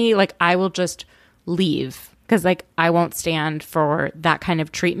respect me. Like I will just leave, because like I won't stand for that kind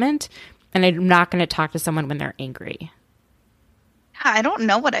of treatment, and I'm not gonna talk to someone when they're angry. I don't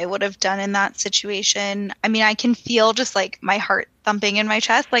know what I would have done in that situation. I mean, I can feel just like my heart thumping in my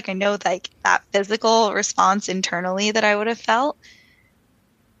chest. Like I know like that physical response internally that I would have felt.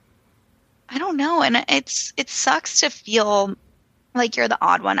 I don't know. And it sucks to feel like you're the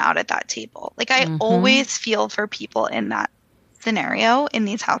odd one out at that table. Like I always feel for people in that scenario in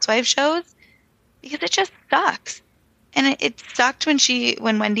these housewife shows, because it just sucks. And it sucked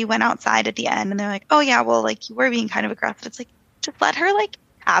when Wendy went outside at the end and they're like, oh yeah, well, like you were being kind of aggressive. It's like, just let her like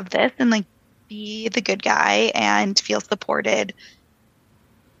have this and like be the good guy and feel supported.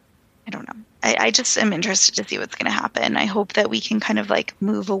 I don't know. I just am interested to see what's going to happen. I hope that we can kind of like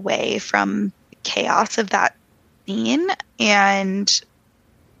move away from the chaos of that scene. And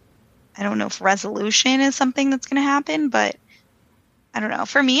I don't know if resolution is something that's going to happen, but I don't know.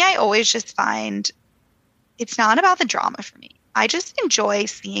 For me, I always just find it's not about the drama for me. I just enjoy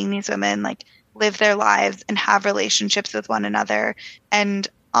seeing these women like live their lives and have relationships with one another. And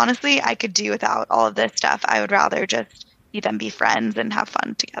honestly, I could do without all of this stuff. I would rather just see them be friends and have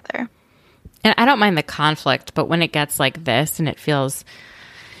fun together. And I don't mind the conflict, but when it gets like this and it feels,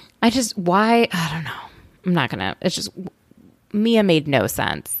 I don't know. I'm not going to, it's just, Mia made no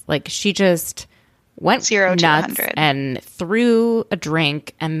sense. Like she just went 0 to nuts 100 and threw a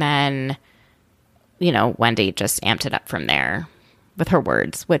drink, and then, Wendy just amped it up from there with her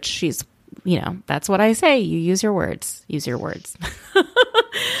words, which she's, that's what I say. You use your words. Use your words.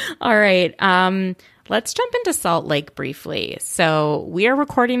 All right. Let's jump into Salt Lake briefly. So we are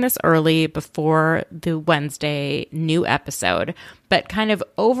recording this early before the Wednesday new episode, but kind of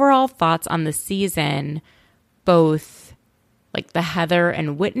overall thoughts on the season, both like the Heather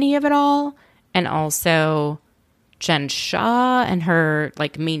and Whitney of it all, and also Jen Shah and her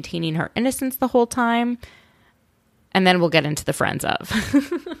like maintaining her innocence the whole time. And then we'll get into the friends of.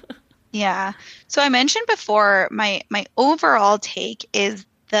 Yeah. So I mentioned before, my overall take is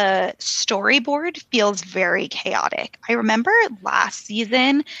the storyboard feels very chaotic. I remember last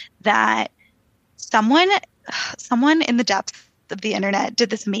season that someone in the depths of the internet did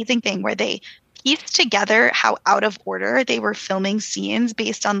this amazing thing where they pieced together how out of order they were filming scenes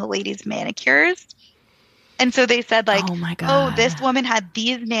based on the ladies' manicures. And so they said like, Oh my oh, God. this woman had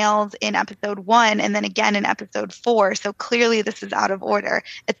these nails in episode 1 and then again in episode 4. So clearly this is out of order,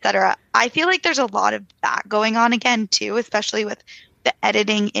 etc. I feel like there's a lot of that going on again too, especially with the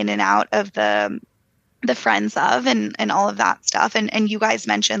editing in and out of the friends of and all of that stuff. And you guys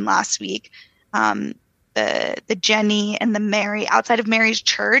mentioned last week the Jenny and the Mary outside of Mary's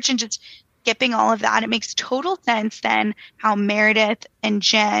church and just skipping all of that. It makes total sense then how Meredith and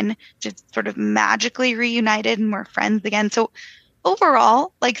Jen just sort of magically reunited and were friends again. So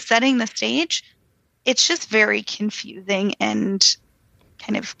overall, like setting the stage, it's just very confusing and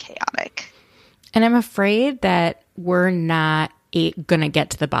kind of chaotic. And I'm afraid that we're not going to get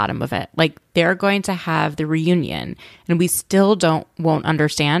to the bottom of it. Like they're going to have the reunion and we still won't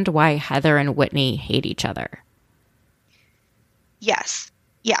understand why Heather and Whitney hate each other. Yes.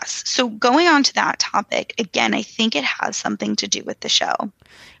 So going on to that topic, again, I think it has something to do with the show.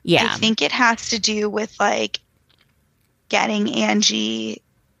 Yeah. I think it has to do with like getting Angie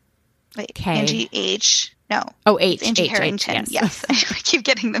H. No. Oh, H. Angie H, Harrington. H, yes. I keep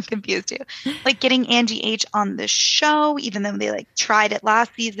getting them confused too. Like getting Angie H on the show, even though they like tried it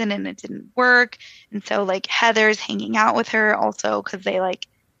last season and it didn't work. And so like Heather's hanging out with her also because they like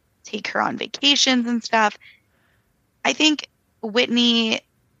take her on vacations and stuff. I think Whitney,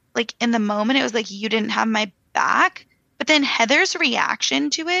 like in the moment, it was like, you didn't have my back. But then Heather's reaction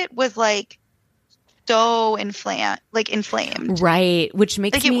to it was like so inflamed. Right. Which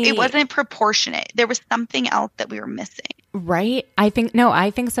makes like it wasn't proportionate. There was something else that we were missing. Right. I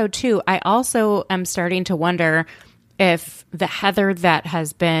think so too. I also am starting to wonder if the Heather that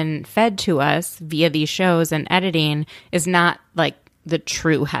has been fed to us via these shows and editing is not like the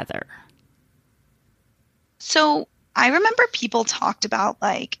true Heather. So I remember people talked about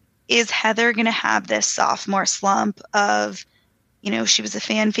like, is Heather going to have this sophomore slump of, she was a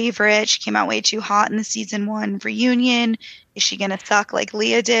fan favorite. She came out way too hot in the season 1 reunion. Is she going to suck like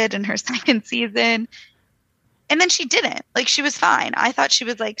Leah did in her second season? And then she didn't. Like, she was fine. I thought she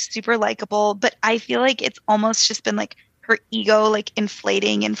was like super likable, but I feel like it's almost just been like her ego, like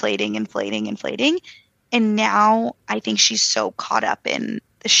inflating. And now I think she's so caught up in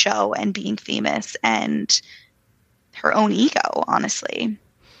the show and being famous and her own ego, honestly.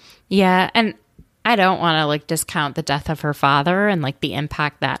 Yeah. And I don't want to like discount the death of her father and like the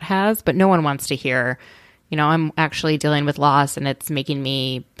impact that has, but no one wants to hear, I'm actually dealing with loss and it's making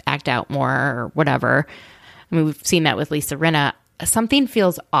me act out more or whatever. I mean, we've seen that with Lisa Rinna. Something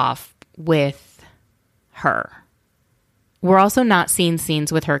feels off with her. We're also not seeing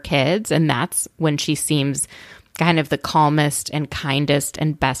scenes with her kids, and that's when she seems kind of the calmest and kindest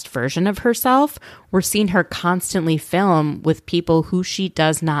and best version of herself. We're seeing her constantly film with people who she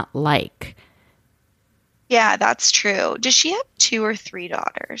does not like. Yeah, that's true. Does she have 2 or 3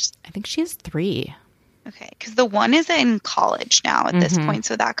 daughters? I think she has 3. Okay, because the one is in college now at this point,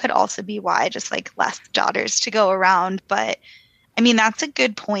 so that could also be why, just like less daughters to go around. But I mean, that's a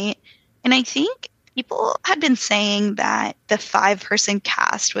good point. And I think people had been saying that the 5-person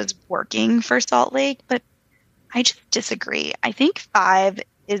cast was working for Salt Lake, but I just disagree. I think 5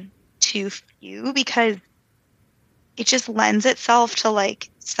 is too few because it just lends itself to like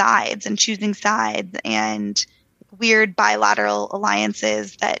sides and choosing sides and weird bilateral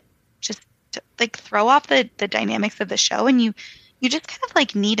alliances that just like throw off the dynamics of the show. And you just kind of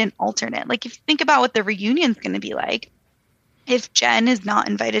like need an alternate. Like if you think about what the reunion's going to be like, if Jen is not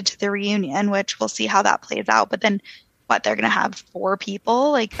invited to the reunion, which we'll see how that plays out, but then what, they're going to have 4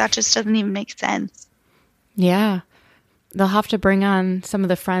 people? Like that just doesn't even make sense. Yeah. They'll have to bring on some of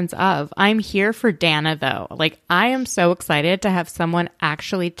the friends of. I'm here for Dana, though. Like, I am so excited to have someone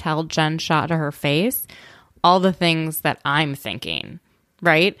actually tell Jen Shah to her face all the things that I'm thinking,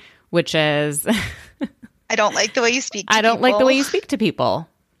 right? Which is... I don't like the way you speak to people. I don't like the way you speak to people.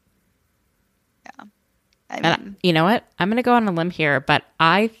 Yeah. And you know what? I'm going to go on a limb here, but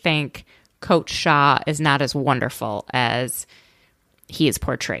I think Coach Shah is not as wonderful as he is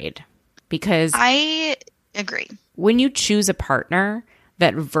portrayed. Because... I agree. When you choose a partner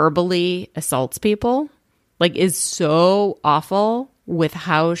that verbally assaults people, like is so awful with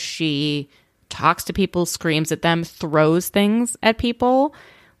how she talks to people, screams at them, throws things at people,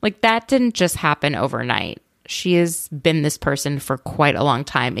 like that didn't just happen overnight. She has been this person for quite a long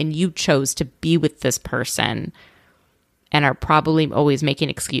time, and you chose to be with this person and are probably always making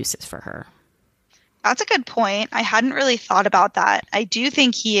excuses for her. That's a good point. I hadn't really thought about that. I do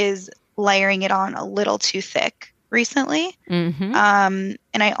think he is layering it on a little too thick recently. Mm-hmm. And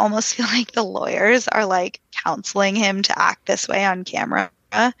I almost feel like the lawyers are like counseling him to act this way on camera.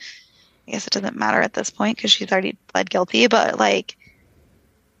 I guess it doesn't matter at this point because she's already pled guilty, but like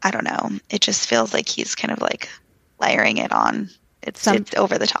I don't know. It just feels like he's kind of like layering it on. It's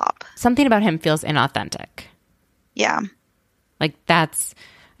over the top. Something about him feels inauthentic. Yeah. Like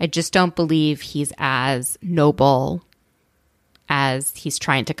I just don't believe he's as noble as he's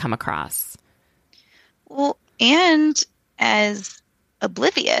trying to come across. Well, and as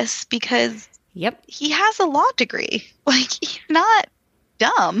oblivious, because he has a law degree. Like, he's not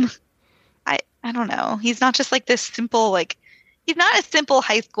dumb. I don't know. He's not just like this simple, like, he's not a simple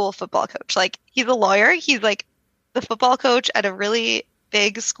high school football coach. Like, he's a lawyer. He's like the football coach at a really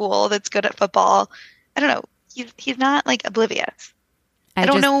big school that's good at football. I don't know. He's not like oblivious. I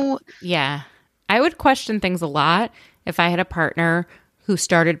don't know. Yeah. I would question things a lot if I had a partner who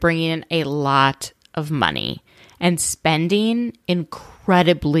started bringing in a lot of money and spending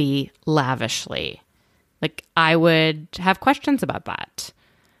incredibly lavishly. Like, I would have questions about that.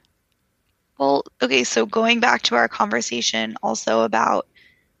 Well, okay, so going back to our conversation also about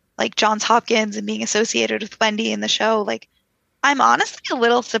like Johns Hopkins and being associated with Wendy in the show, like, I'm honestly a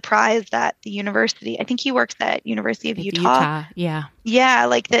little surprised that the university, I think he works at University of Utah. Yeah. Yeah,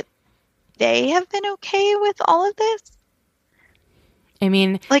 like that they have been okay with all of this. I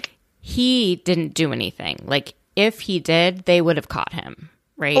mean, like, he didn't do anything. Like, if he did, they would have caught him,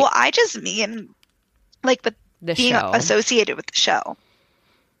 right? Well, I just mean like the being show. Associated with the show.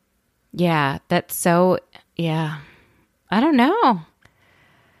 Yeah, that's so, yeah. I don't know.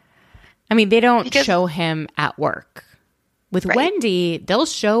 I mean, they don't show him at work. With Wendy, they'll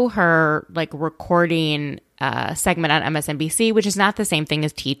show her like recording a segment on MSNBC, which is not the same thing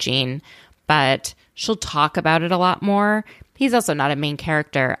as teaching, but she'll talk about it a lot more. He's also not a main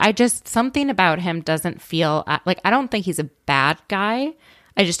character. Something about him doesn't feel like, I don't think he's a bad guy.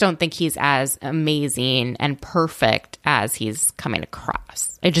 I just don't think he's as amazing and perfect as he's coming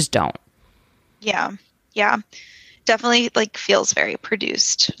across. I just don't. Yeah. Yeah. Definitely like feels very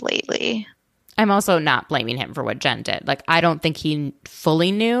produced lately. I'm also not blaming him for what Jen did. Like, I don't think he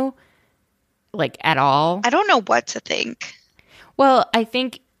fully knew, like, at all. I don't know what to think. Well, I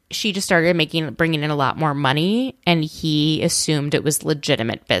think she just started bringing in a lot more money, and he assumed it was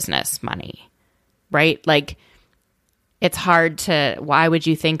legitimate business money, right? Like, it's hard to, why would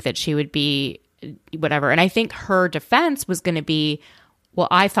you think that she would be whatever? And I think her defense was going to be, well,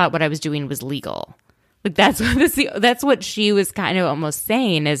 I thought what I was doing was legal. Like, that's what she was kind of almost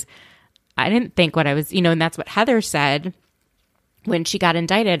saying is, I didn't think what I was, and that's what Heather said when she got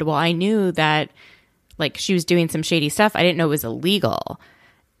indicted. Well, I knew that, like, she was doing some shady stuff. I didn't know it was illegal.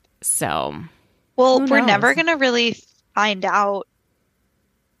 So, well, we're never going to really find out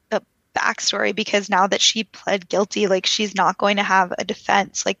the backstory because now that she pled guilty, like, she's not going to have a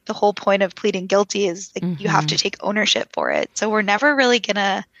defense. Like, the whole point of pleading guilty is like you have to take ownership for it. So we're never really going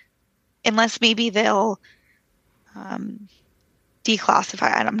to, unless maybe they'll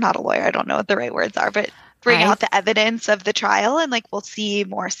declassify. I'm not a lawyer. I don't know what the right words are, but bring out the evidence of the trial and like we'll see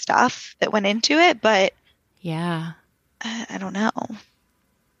more stuff that went into it. But yeah, I don't know.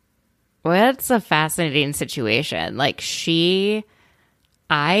 Well, it's a fascinating situation. Like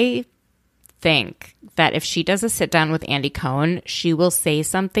I think that if she does a sit down with Andy Cohen, she will say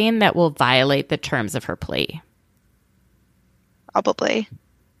something that will violate the terms of her plea. Probably.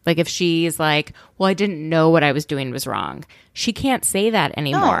 Like if she's like, well, I didn't know what I was doing was wrong. She can't say that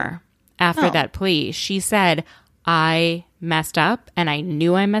anymore after that plea. She said, I messed up and I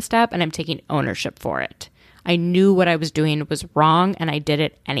knew I messed up and I'm taking ownership for it. I knew what I was doing was wrong and I did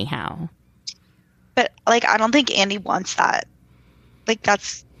it anyhow. But like, I don't think Andy wants that. Like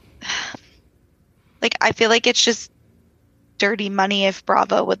that's like, I feel like it's just dirty money if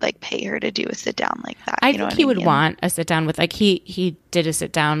Bravo would like pay her to do a sit down like that. I think he would want a sit down with like he did a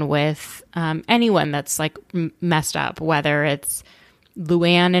sit down with anyone that's like messed up, whether it's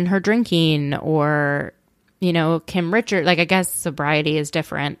Luann and her drinking or Kim Richard. Like I guess sobriety is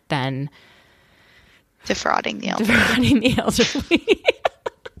different than defrauding the elderly.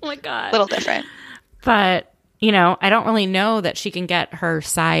 Oh my god, a little different. But I don't really know that she can get her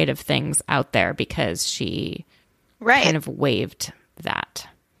side of things out there because she kind of waived that.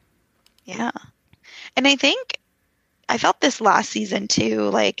 Yeah. And I think I felt this last season too,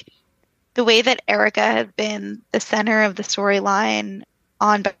 like the way that Erica has been the center of the storyline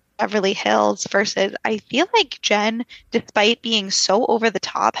on Beverly Hills versus I feel like Jen, despite being so over the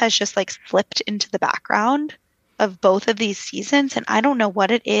top, has just like slipped into the background of both of these seasons. And I don't know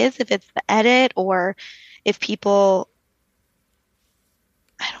what it is, if it's the edit or if people,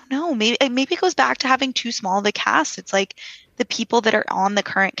 I don't know, maybe it goes back to having too small of a cast. It's like the people that are on the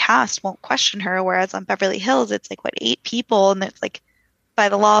current cast won't question her, whereas on Beverly Hills, it's like, 8 people? And it's like, by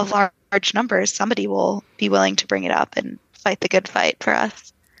the law of large numbers, somebody will be willing to bring it up and fight the good fight for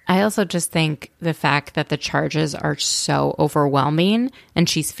us. I also just think the fact that the charges are so overwhelming and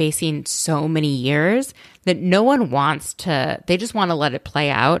she's facing so many years that no one wants to, they just want to let it play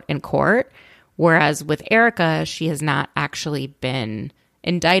out in court. Whereas with Erika, she has not actually been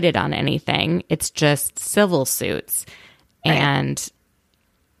indicted on anything. It's just civil suits. Right. And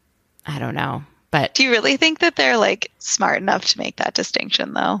I don't know. But do you really think that they're like smart enough to make that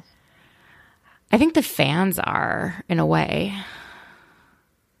distinction though? I think the fans are, in a way.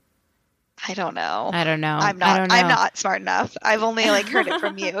 I don't know. I don't know. I'm not smart enough. I've only like heard it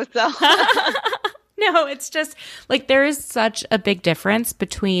from you. So no, it's just like there is such a big difference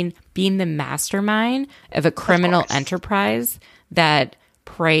between being the mastermind of a criminal enterprise that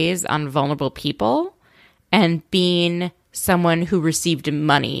preys on vulnerable people and being someone who received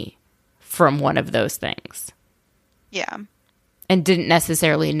money from one of those things. Yeah. And didn't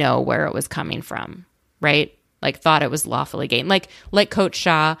necessarily know where it was coming from, right? Like thought it was lawfully gained. Like Coach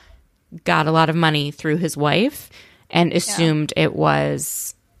Shah got a lot of money through his wife and assumed it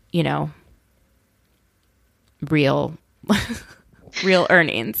was, you know, real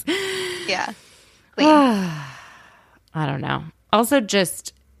earnings. Yeah. I don't know. Also,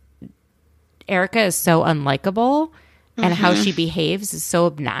 just Erika is so unlikable and how she behaves is so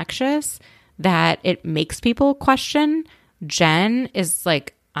obnoxious that it makes people question. Jen is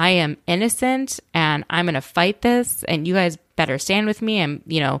like, I am innocent and I'm going to fight this and you guys better stand with me and,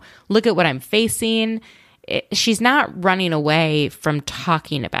 you know, look at what I'm facing. She's not running away from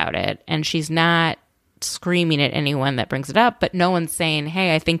talking about it and she's not screaming at anyone that brings it up, but no one's saying,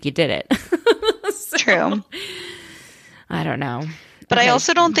 hey, I think you did it. So, true. I don't know. But I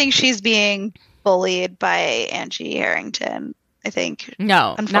also don't think she's being bullied by Angie Harrington. I think,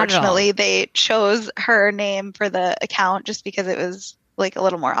 no, unfortunately, they chose her name for the account just because it was like a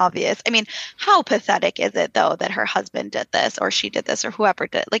little more obvious. I mean, how pathetic is it though that her husband did this or she did this or whoever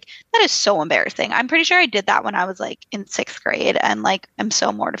did? Like, that is so embarrassing. I'm pretty sure I did that when I was like in 6th grade, and like I'm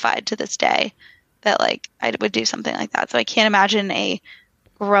so mortified to this day that like I would do something like that. So I can't imagine a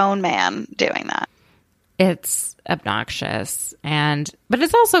grown man doing that. It's obnoxious. But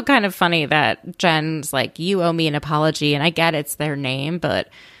it's also kind of funny that Jen's like, you owe me an apology. And I get it's their name, but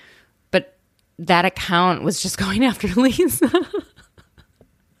that account was just going after Lisa.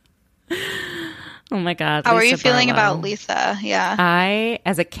 Oh my God. How are you feeling about Lisa? Yeah. I,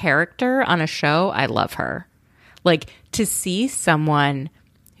 as a character on a show, I love her. Like, to see someone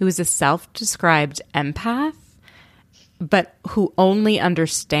who is a self-described empath, but who only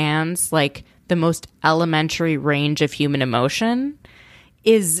understands like the most elementary range of human emotion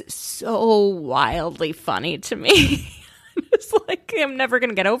is so wildly funny to me. It's like, I'm never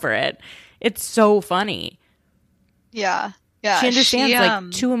going to get over it. It's so funny. Yeah. Yeah. She understands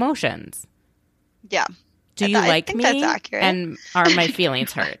like 2 emotions. Yeah. Do you like me? That's accurate. And are my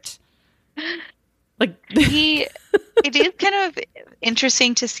feelings hurt? Like it is kind of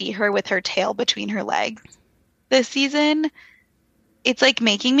interesting to see her with her tail between her legs this season. It's like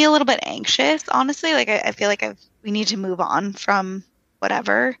making me a little bit anxious, honestly. Like I feel like we need to move on from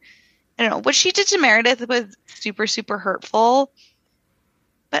whatever. I don't know. What she did to Meredith was super, super hurtful.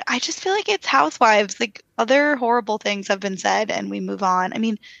 But I just feel like it's Housewives. Like, other horrible things have been said and we move on. I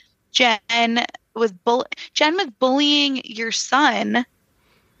mean, Jen was bullying your son.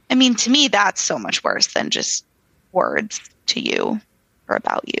 I mean, to me, that's so much worse than just words to you or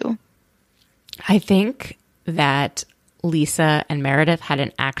about you. I think that Lisa and Meredith had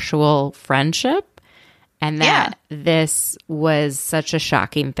an actual friendship and that this was such a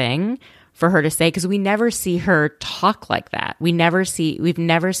shocking thing for her to say, because we never see her talk like that. We've never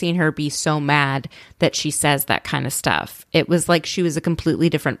seen her be so mad that she says that kind of stuff. It was like she was a completely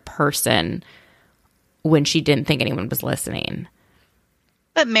different person when she didn't think anyone was listening.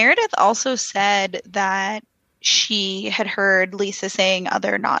 But Meredith also said that she had heard Lisa saying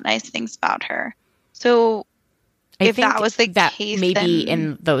other not nice things about her. So if that was the case, maybe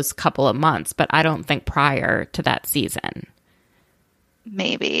in those couple of months, but I don't think prior to that season.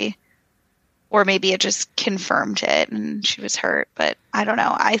 Maybe. Or maybe it just confirmed it and she was hurt. But I don't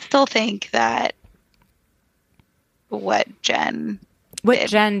know. I still think that what Jen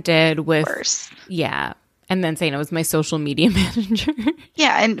did with worse. Yeah. And then saying it was my social media manager.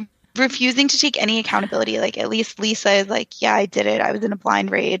 Yeah. And refusing to take any accountability. Like, at least Lisa is like, yeah, I did it. I was in a blind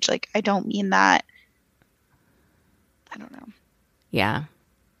rage. Like, I don't mean that. I don't know. Yeah.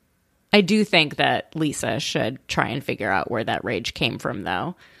 I do think that Lisa should try and figure out where that rage came from,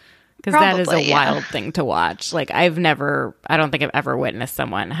 though. Because that is a wild thing to watch. Like, I don't think I've ever witnessed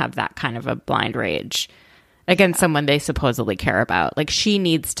someone have that kind of a blind rage against someone they supposedly care about. Like, she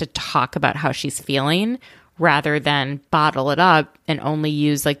needs to talk about how she's feeling rather than bottle it up and only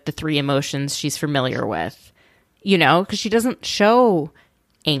use like the 3 emotions she's familiar with, you know, because she doesn't show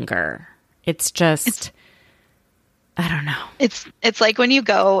anger. It's just, I don't know. It's like when you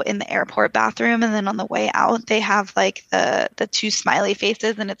go in the airport bathroom and then on the way out, they have like the 2 smiley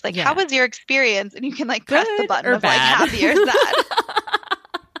faces and it's like, how was your experience? And you can like press the button of bad. like happy or sad.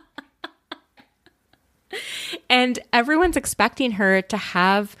 And everyone's expecting her to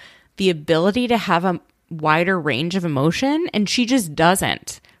have the ability to have a wider range of emotion, and she just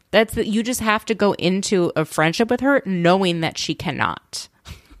doesn't. You just have to go into a friendship with her knowing that she cannot.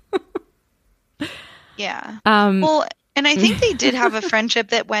 Yeah. Well, and I think they did have a friendship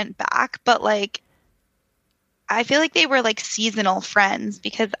that went back, but like, I feel like they were like seasonal friends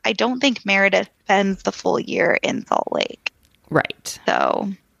because I don't think Meredith spends the full year in Salt Lake. Right.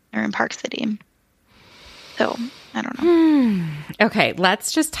 So, or in Park City. So, I don't know. Okay,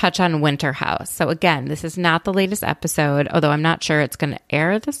 let's just touch on Winter House. So again, this is not the latest episode, although I'm not sure it's going to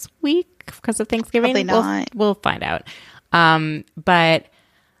air this week because of Thanksgiving. Probably not. We'll find out. But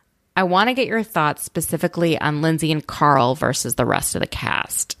I want to get your thoughts specifically on Lindsay and Carl versus the rest of the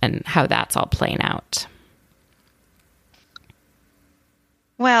cast and how that's all playing out.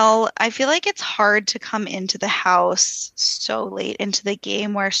 Well, I feel like it's hard to come into the house so late into the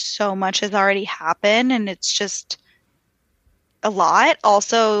game where so much has already happened and it's just a lot.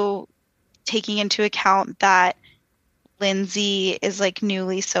 Also, taking into account that Lindsay is like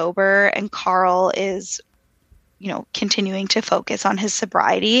newly sober and Carl is, you know, continuing to focus on his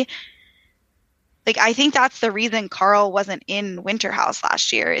sobriety. Like, I think that's the reason Carl wasn't in Winter House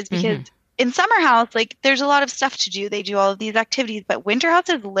last year is because in Summer House, like, there's a lot of stuff to do. They do all of these activities, but Winter House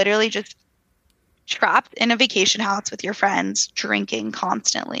is literally just trapped in a vacation house with your friends, drinking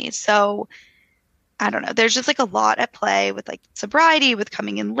constantly. So, I don't know. There's just like a lot at play with like sobriety, with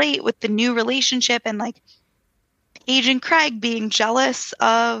coming in late, with the new relationship, and like Paige and Craig being jealous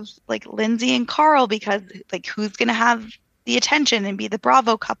of like Lindsay and Carl because like who's going to have the attention and be the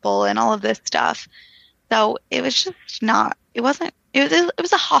Bravo couple and all of this stuff. So it was just not, it was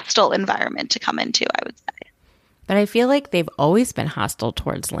a hostile environment to come into, I would say. But I feel like they've always been hostile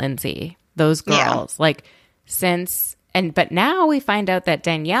towards Lindsay, those girls. Yeah. Like but now we find out that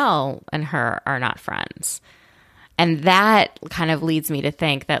Danielle and her are not friends. And that kind of leads me to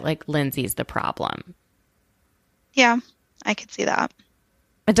think that like Lindsay's the problem. Yeah, I could see that.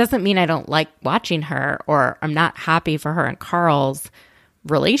 It doesn't mean I don't like watching her or I'm not happy for her and Carl's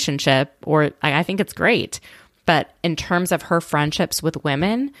relationship, or I think it's great. But in terms of her friendships with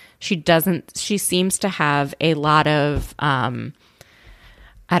women, she seems to have a lot of, I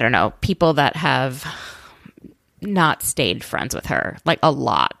don't know, people that have not stayed friends with her, like a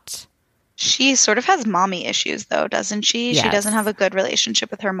lot. She sort of has mommy issues though, doesn't she? Yes. She doesn't have a good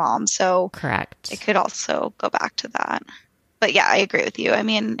relationship with her mom. So correct. It could also go back to that. But yeah, I agree with you. I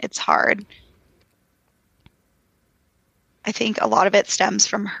mean, it's hard. I think a lot of it stems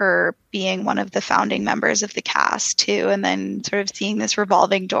from her being one of the founding members of the cast too, and then sort of seeing this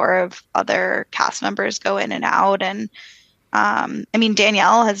revolving door of other cast members go in and out. And I mean,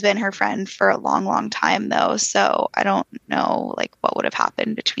 Danielle has been her friend for a long, long time though, so I don't know like what would have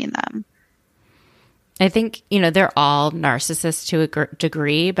happened between them. I think, you know, they're all narcissists to a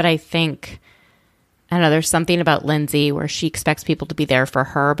degree, but I think, I don't know, there's something about Lindsay where she expects people to be there for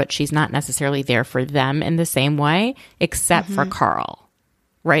her, but she's not necessarily there for them in the same way, except for Carl,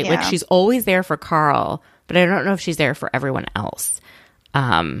 right? Yeah. Like she's always there for Carl, but I don't know if she's there for everyone else.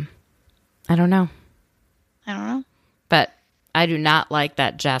 I don't know. But I do not like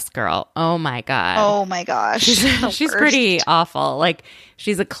that Jess girl. Oh my God. Oh my gosh. She's pretty awful. Like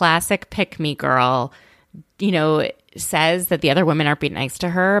she's a classic pick-me girl, you know, says that the other women aren't being nice to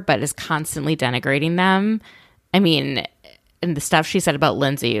her, but is constantly denigrating them. I mean, and the stuff she said about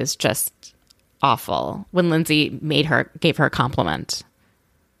Lindsay is just awful when Lindsay gave her a compliment.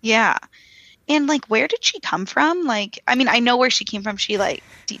 Yeah. And like, where did she come from? Like, I mean, I know where she came from. She like,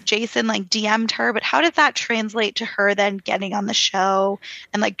 Jason like DM'd her, but how does that translate to her then getting on the show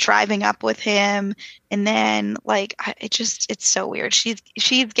and like driving up with him? And then like, it's so weird. She's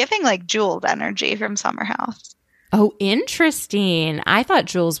giving like Jules energy from Summer House. Oh, interesting. I thought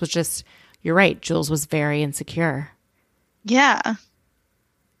Jules was just, you're right. Jules was very insecure. Yeah.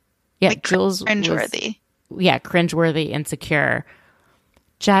 Yeah. Like Jules cringeworthy. Cringeworthy, insecure.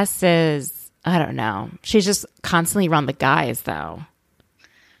 Jess is, I don't know. She's just constantly around the guys, though.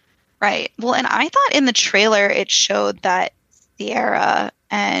 Right. Well, and I thought in the trailer it showed that Sierra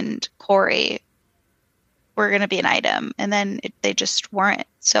and Corey were going to be an item, and then they just weren't.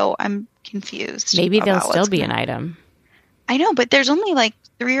 So I'm confused. Maybe they'll still be an item. I know, but there's only like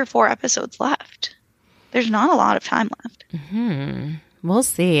 3 or 4 episodes left. there's not a lot of time left. We'll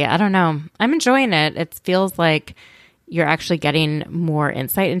see. I don't know. I'm enjoying it. It feels like you're actually getting more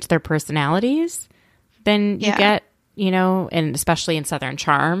insight into their personalities than you get, and especially in Southern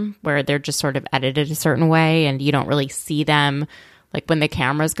Charm, where they're just sort of edited a certain way and you don't really see them like when the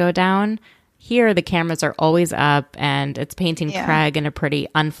cameras go down. Here, the cameras are always up and it's painting Craig in a pretty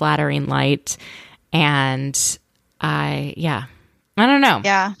unflattering light. And I don't know.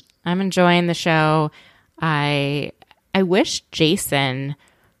 Yeah. I'm enjoying the show. I wish Jason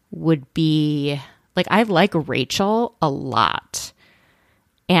would be like, I like Rachel a lot.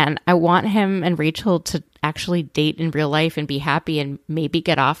 And I want him and Rachel to actually date in real life and be happy and maybe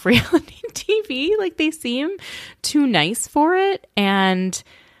get off reality TV. Like, they seem too nice for it. And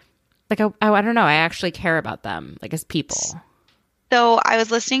like, I don't know. I actually care about them, like, as people. So I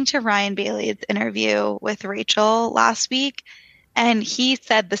was listening to Ryan Bailey's interview with Rachel last week, and he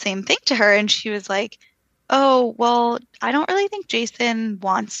said the same thing to her. And she was like, oh, well, I don't really think Jason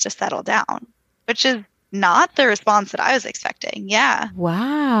wants to settle down, which is not the response that I was expecting. Yeah.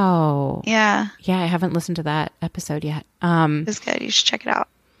 Wow. Yeah. Yeah, I haven't listened to that episode yet. It's good. You should check it out.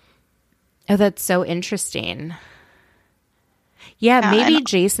 Oh, that's so interesting. Yeah, maybe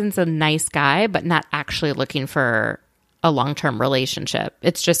Jason's a nice guy, but not actually looking for a long-term relationship.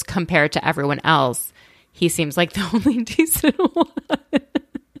 It's just compared to everyone else, he seems like the only decent one.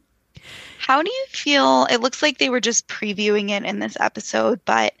 How do you feel? It looks like they were just previewing it in this episode,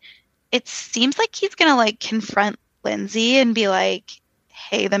 but it seems like he's going to like confront Lindsay and be like,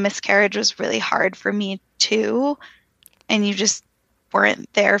 hey, the miscarriage was really hard for me too. And you just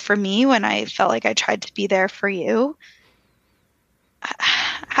weren't there for me when I felt like I tried to be there for you.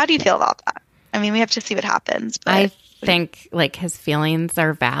 How do you feel about that? I mean, we have to see what happens. But I think like his feelings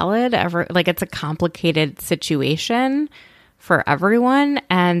are valid. Like, it's a complicated situation for everyone.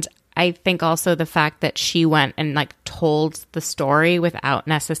 And I think also the fact that she went and like told the story without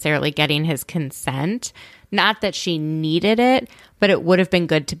necessarily getting his consent, not that she needed it, but it would have been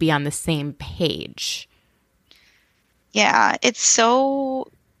good to be on the same page. Yeah, it's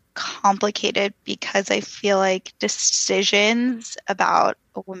so complicated because I feel like decisions about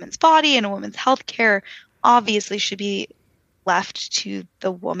a woman's body and a woman's health care obviously should be left to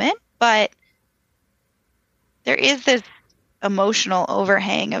the woman, but there is this emotional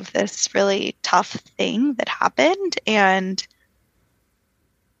overhang of this really tough thing that happened, and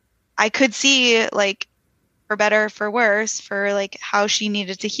I could see, like, for better, for worse, for like how she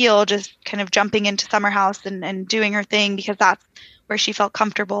needed to heal, just kind of jumping into Summer House and doing her thing because that's where she felt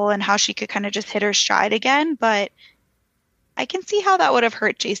comfortable and how she could kind of just hit her stride again. But I can see how that would have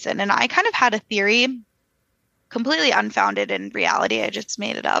hurt Jason. And I kind of had a theory, completely unfounded in reality. I just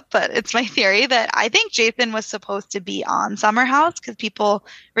made it up, but it's my theory that I think Jason was supposed to be on Summer House because people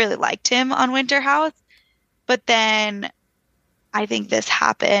really liked him on Winter House. But then I think this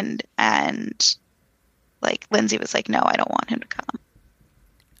happened and like Lindsay was like, no, I don't want him to come.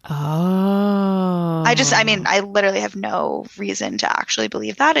 Oh. I literally have no reason to actually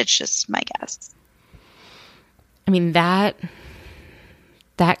believe that. It's just my guess. I mean, that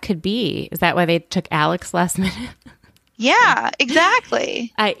could be. Is that why they took Alex last minute? Yeah,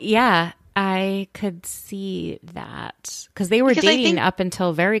 exactly. I could see that because they were dating up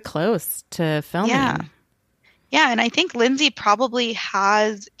until very close to filming. Yeah, and I think Lindsay probably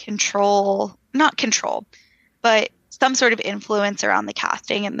has not control, but some sort of influence around the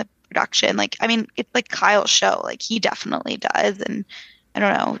casting and the production. Like, I mean, it's like Kyle's show. Like, he definitely does. And I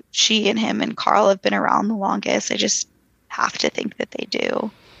don't know, she and him and Carl have been around the longest. I just have to think that they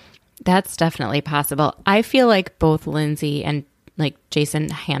do. That's definitely possible. I feel like both Lindsay and like Jason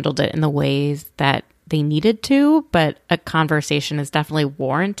handled it in the ways that they needed to, but a conversation is definitely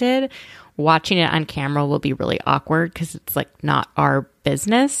warranted. Watching it on camera will be really awkward because it's like not our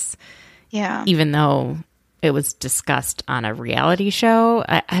business. Yeah. Even though it was discussed on a reality show,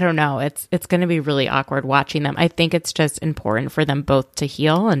 I don't know. It's going to be really awkward watching them. I think it's just important for them both to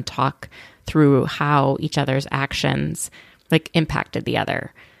heal and talk through how each other's actions like impacted the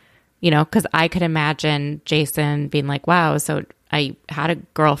other. You know, because I could imagine Jason being like, wow, so I had a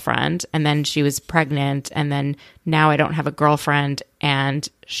girlfriend and then she was pregnant and then now I don't have a girlfriend and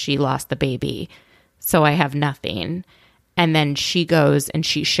she lost the baby. So I have nothing. And then she goes and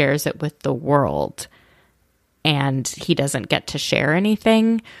she shares it with the world and he doesn't get to share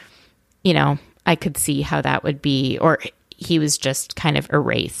anything. You know, I could see how that would be, or he was just kind of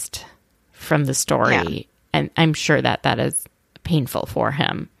erased from the story. Yeah. And I'm sure that that is painful for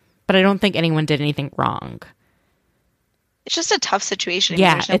him. But I don't think anyone did anything wrong. It's just a tough situation.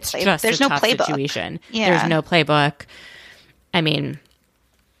 Yeah, it's just a tough situation. Yeah. There's no playbook. I mean,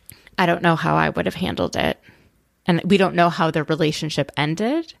 I don't know how I would have handled it. And we don't know how the relationship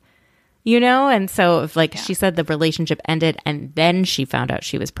ended, you know? And so if like she said the relationship ended and then she found out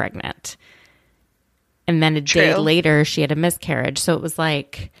she was pregnant. And then a day later she had a miscarriage. So it was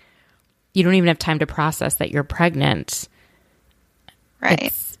like, you don't even have time to process that you're pregnant.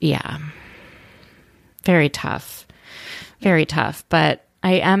 Right. Yeah. Very tough. Very tough. But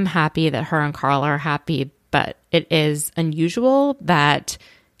I am happy that her and Carl are happy, but it is unusual that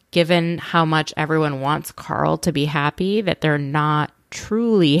given how much everyone wants Carl to be happy, that they're not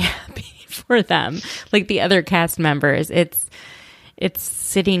truly happy for them. Like the other cast members, it's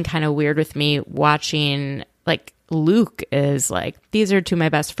sitting kind of weird with me watching, like Luke is like, these are two of my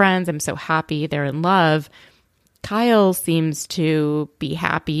best friends. I'm so happy they're in love. Kyle seems to be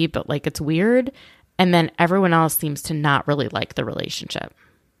happy, but like it's weird. And then everyone else seems to not really like the relationship.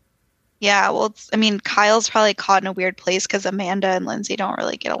 Yeah, well, Kyle's probably caught in a weird place because Amanda and Lindsay don't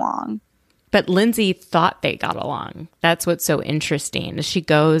really get along. But Lindsay thought they got along. That's what's so interesting. She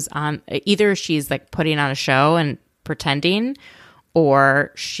goes on, either she's like putting on a show and pretending,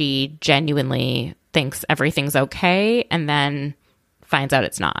 or she genuinely thinks everything's okay and then finds out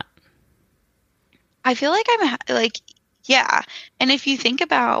it's not. I feel like I'm like, yeah. And if you think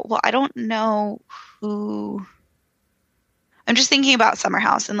about, well, I don't know who. I'm just thinking about Summer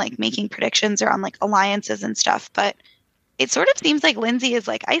House and like making predictions around like alliances and stuff, but it sort of seems like Lindsay is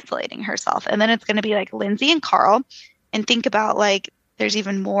like isolating herself, and then it's going to be like Lindsay and Carl, and think about like there's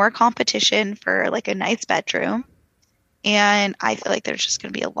even more competition for like a nice bedroom, and I feel like there's just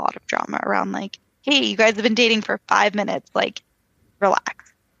going to be a lot of drama around like, hey, you guys have been dating for 5 minutes, like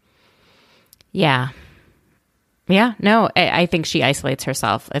relax. Yeah. No, I think she isolates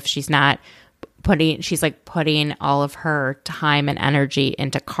herself if she's not putting all of her time and energy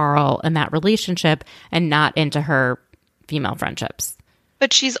into Carl and that relationship and not into her female friendships.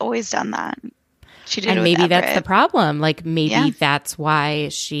 But she's always done that. She did, and it with maybe Everett. That's the problem. Like maybe that's why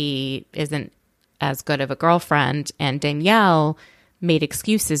she isn't as good of a girlfriend, and Danielle made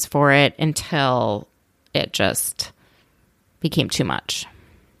excuses for it until it just became too much.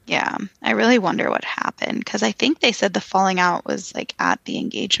 Yeah, I really wonder what happened, because I think they said the falling out was like at the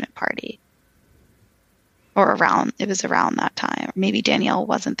engagement party. Or it was around that time. Or maybe Danielle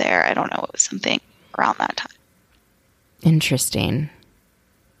wasn't there. I don't know. It was something around that time. Interesting.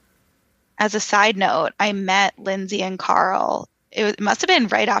 As a side note, I met Lindsay and Carl. It must have been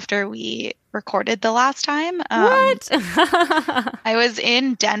right after we recorded the last time. What? I was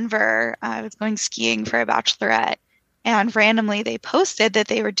in Denver. I was going skiing for a bachelorette. And randomly they posted that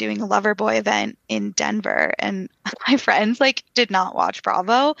they were doing a Loverboy event in Denver. And my friends like did not watch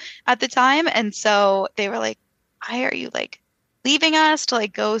Bravo at the time. And so they were like, why are you like leaving us to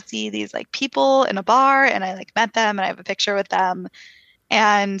like go see these like people in a bar? And I like met them and I have a picture with them.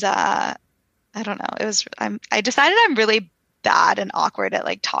 And I don't know. I decided I'm really bad and awkward at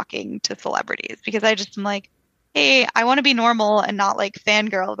like talking to celebrities, because I just am like, hey, I want to be normal and not like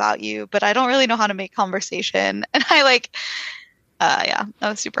fangirl about you, but I don't really know how to make conversation. And I like, that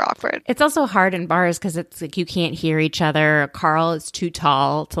was super awkward. It's also hard in bars because it's like you can't hear each other. Carl is too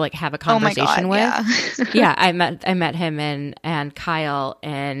tall to like have a conversation with. Yeah. Yeah, I met him and Kyle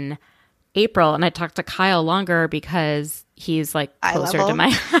in April, and I talked to Kyle longer because he's like closer to my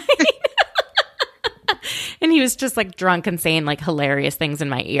height. And he was just like drunk and saying like hilarious things in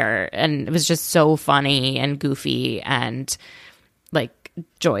my ear. And it was just so funny and goofy and like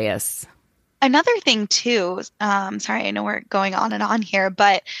joyous. Another thing too, sorry, I know we're going on and on here,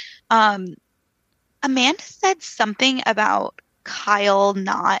 but Amanda said something about Kyle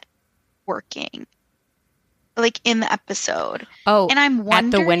not working, like in the episode. Oh, and I'm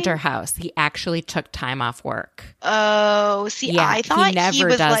wondering, at the Winter House, he actually took time off work. Oh, see, yeah, I thought he never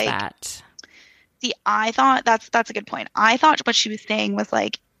was does like, that. See, I thought that's a good point. I thought what she was saying was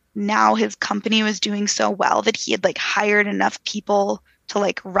like, now his company was doing so well that he had like hired enough people to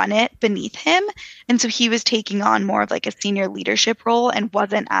like run it beneath him. And so he was taking on more of like a senior leadership role and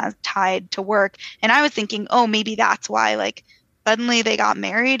wasn't as tied to work. And I was thinking, oh, maybe that's why like suddenly they got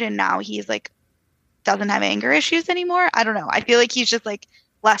married and now he's like doesn't have anger issues anymore. I don't know. I feel like he's just like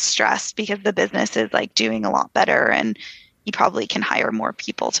less stressed because the business is like doing a lot better and he probably can hire more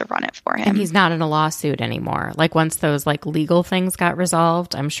people to run it for him. And he's not in a lawsuit anymore. Like once those like legal things got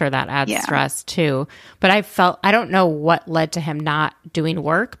resolved, I'm sure that adds stress too. But I don't know what led to him not doing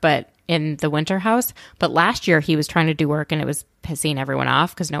work, but in the Winter House. But last year he was trying to do work and it was pissing everyone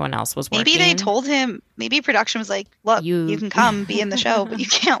off because no one else was working. Maybe they told him, maybe production was like, look, you can come be in the show, but you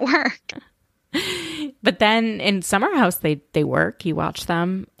can't work. But then in Summer House, they work. You watch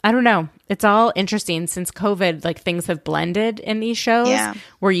them. I don't know. It's all interesting since COVID. Like things have blended in these shows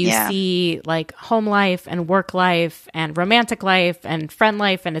where you see like home life and work life and romantic life and friend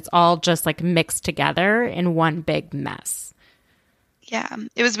life, and it's all just like mixed together in one big mess. Yeah,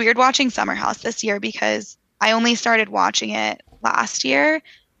 it was weird watching Summer House this year because I only started watching it last year,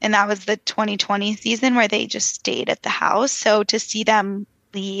 and that was the 2020 season where they just stayed at the house. So to see them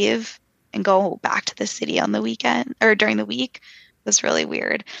leave and go back to the city on the weekend or during the week was really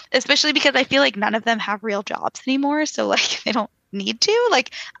weird, especially because I feel like none of them have real jobs anymore. So like they don't need to.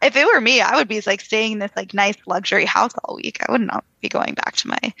 Like if it were me, I would be like staying in this like nice luxury house all week. I would not be going back to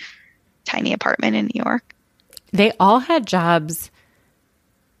my tiny apartment in New York. They all had jobs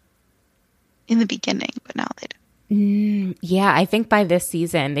in the beginning, but now they don't. Yeah, I think by this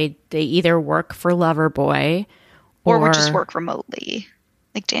season they either work for Loverboy or would just work remotely.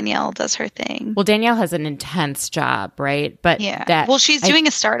 Like Danielle does her thing. Well, Danielle has an intense job, right? But yeah, well, she's doing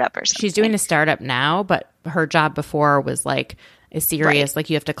a startup or something. She's doing a startup now, but her job before was like a serious, like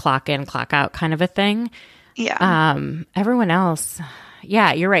you have to clock in, clock out kind of a thing. Yeah. Everyone else.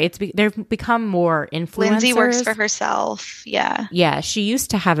 Yeah, you're right. They've become more influencers. Lindsay works for herself. Yeah. Yeah. She used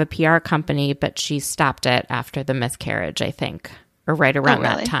to have a PR company, but she stopped it after the miscarriage, I think, or right around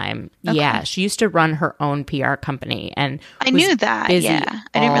that time. Okay. Yeah. She used to run her own PR company, and I knew that. Yeah.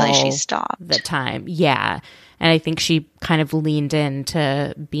 I didn't realize she stopped the time. Yeah. And I think she kind of leaned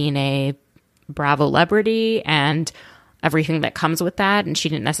into being a Bravo celebrity and everything that comes with that. And she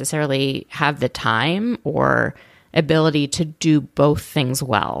didn't necessarily have the time or ability to do both things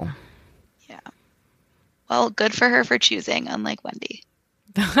well. Yeah. Well, good for her for choosing, unlike Wendy.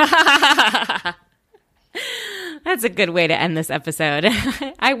 That's a good way to end this episode.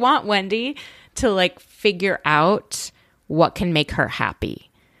 I want Wendy to like figure out what can make her happy,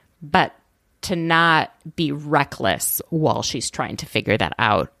 but to not be reckless while she's trying to figure that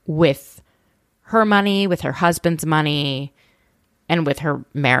out with her money, with her husband's money, and with her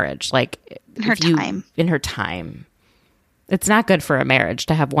marriage. Like in her time. It's not good for a marriage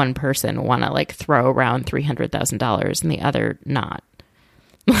to have one person want to like throw around $300,000 and the other not.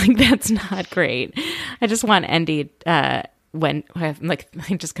 Like that's not great. I just want Wendy, I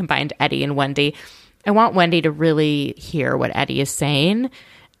just combined Eddie and Wendy. I want Wendy to really hear what Eddie is saying.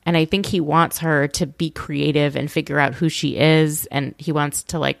 And I think he wants her to be creative and figure out who she is. And he wants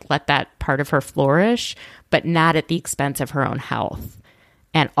to like let that part of her flourish, but not at the expense of her own health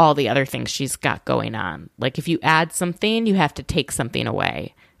and all the other things she's got going on. Like if you add something, you have to take something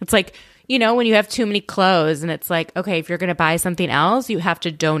away. It's like, you know, when you have too many clothes and it's like, okay, if you're going to buy something else, you have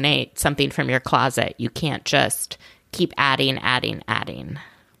to donate something from your closet. You can't just keep adding.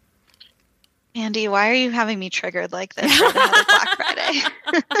 Andy, why are you having me triggered like this for another Black Friday?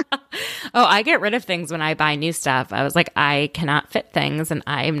 Oh, I get rid of things when I buy new stuff. I was like, I cannot fit things and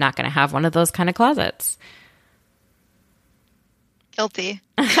I'm not going to have one of those kind of closets. Guilty.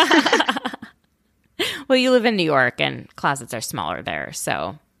 Well, you live in New York and closets are smaller there,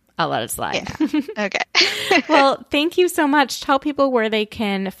 so I'll let it slide. Yeah. Okay. Well, thank you so much. Tell people where they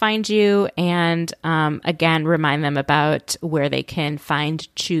can find you and, again, remind them about where they can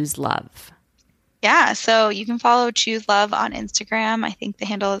find Choose Love. Yeah, so you can follow Choose Love on Instagram. I think the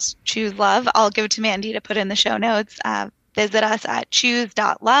handle is Choose Love. I'll give it to Mandy to put in the show notes. Visit us at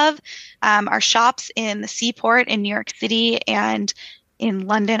choose.love. Our shop's in the Seaport in New York City and in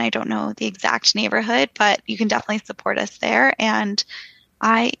London. I don't know the exact neighborhood, but you can definitely support us there. And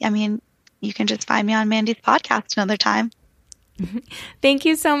I mean, you can just find me on Mandy's podcast another time. Thank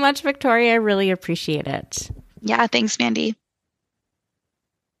you so much, Victoria. I really appreciate it. Yeah, thanks, Mandy.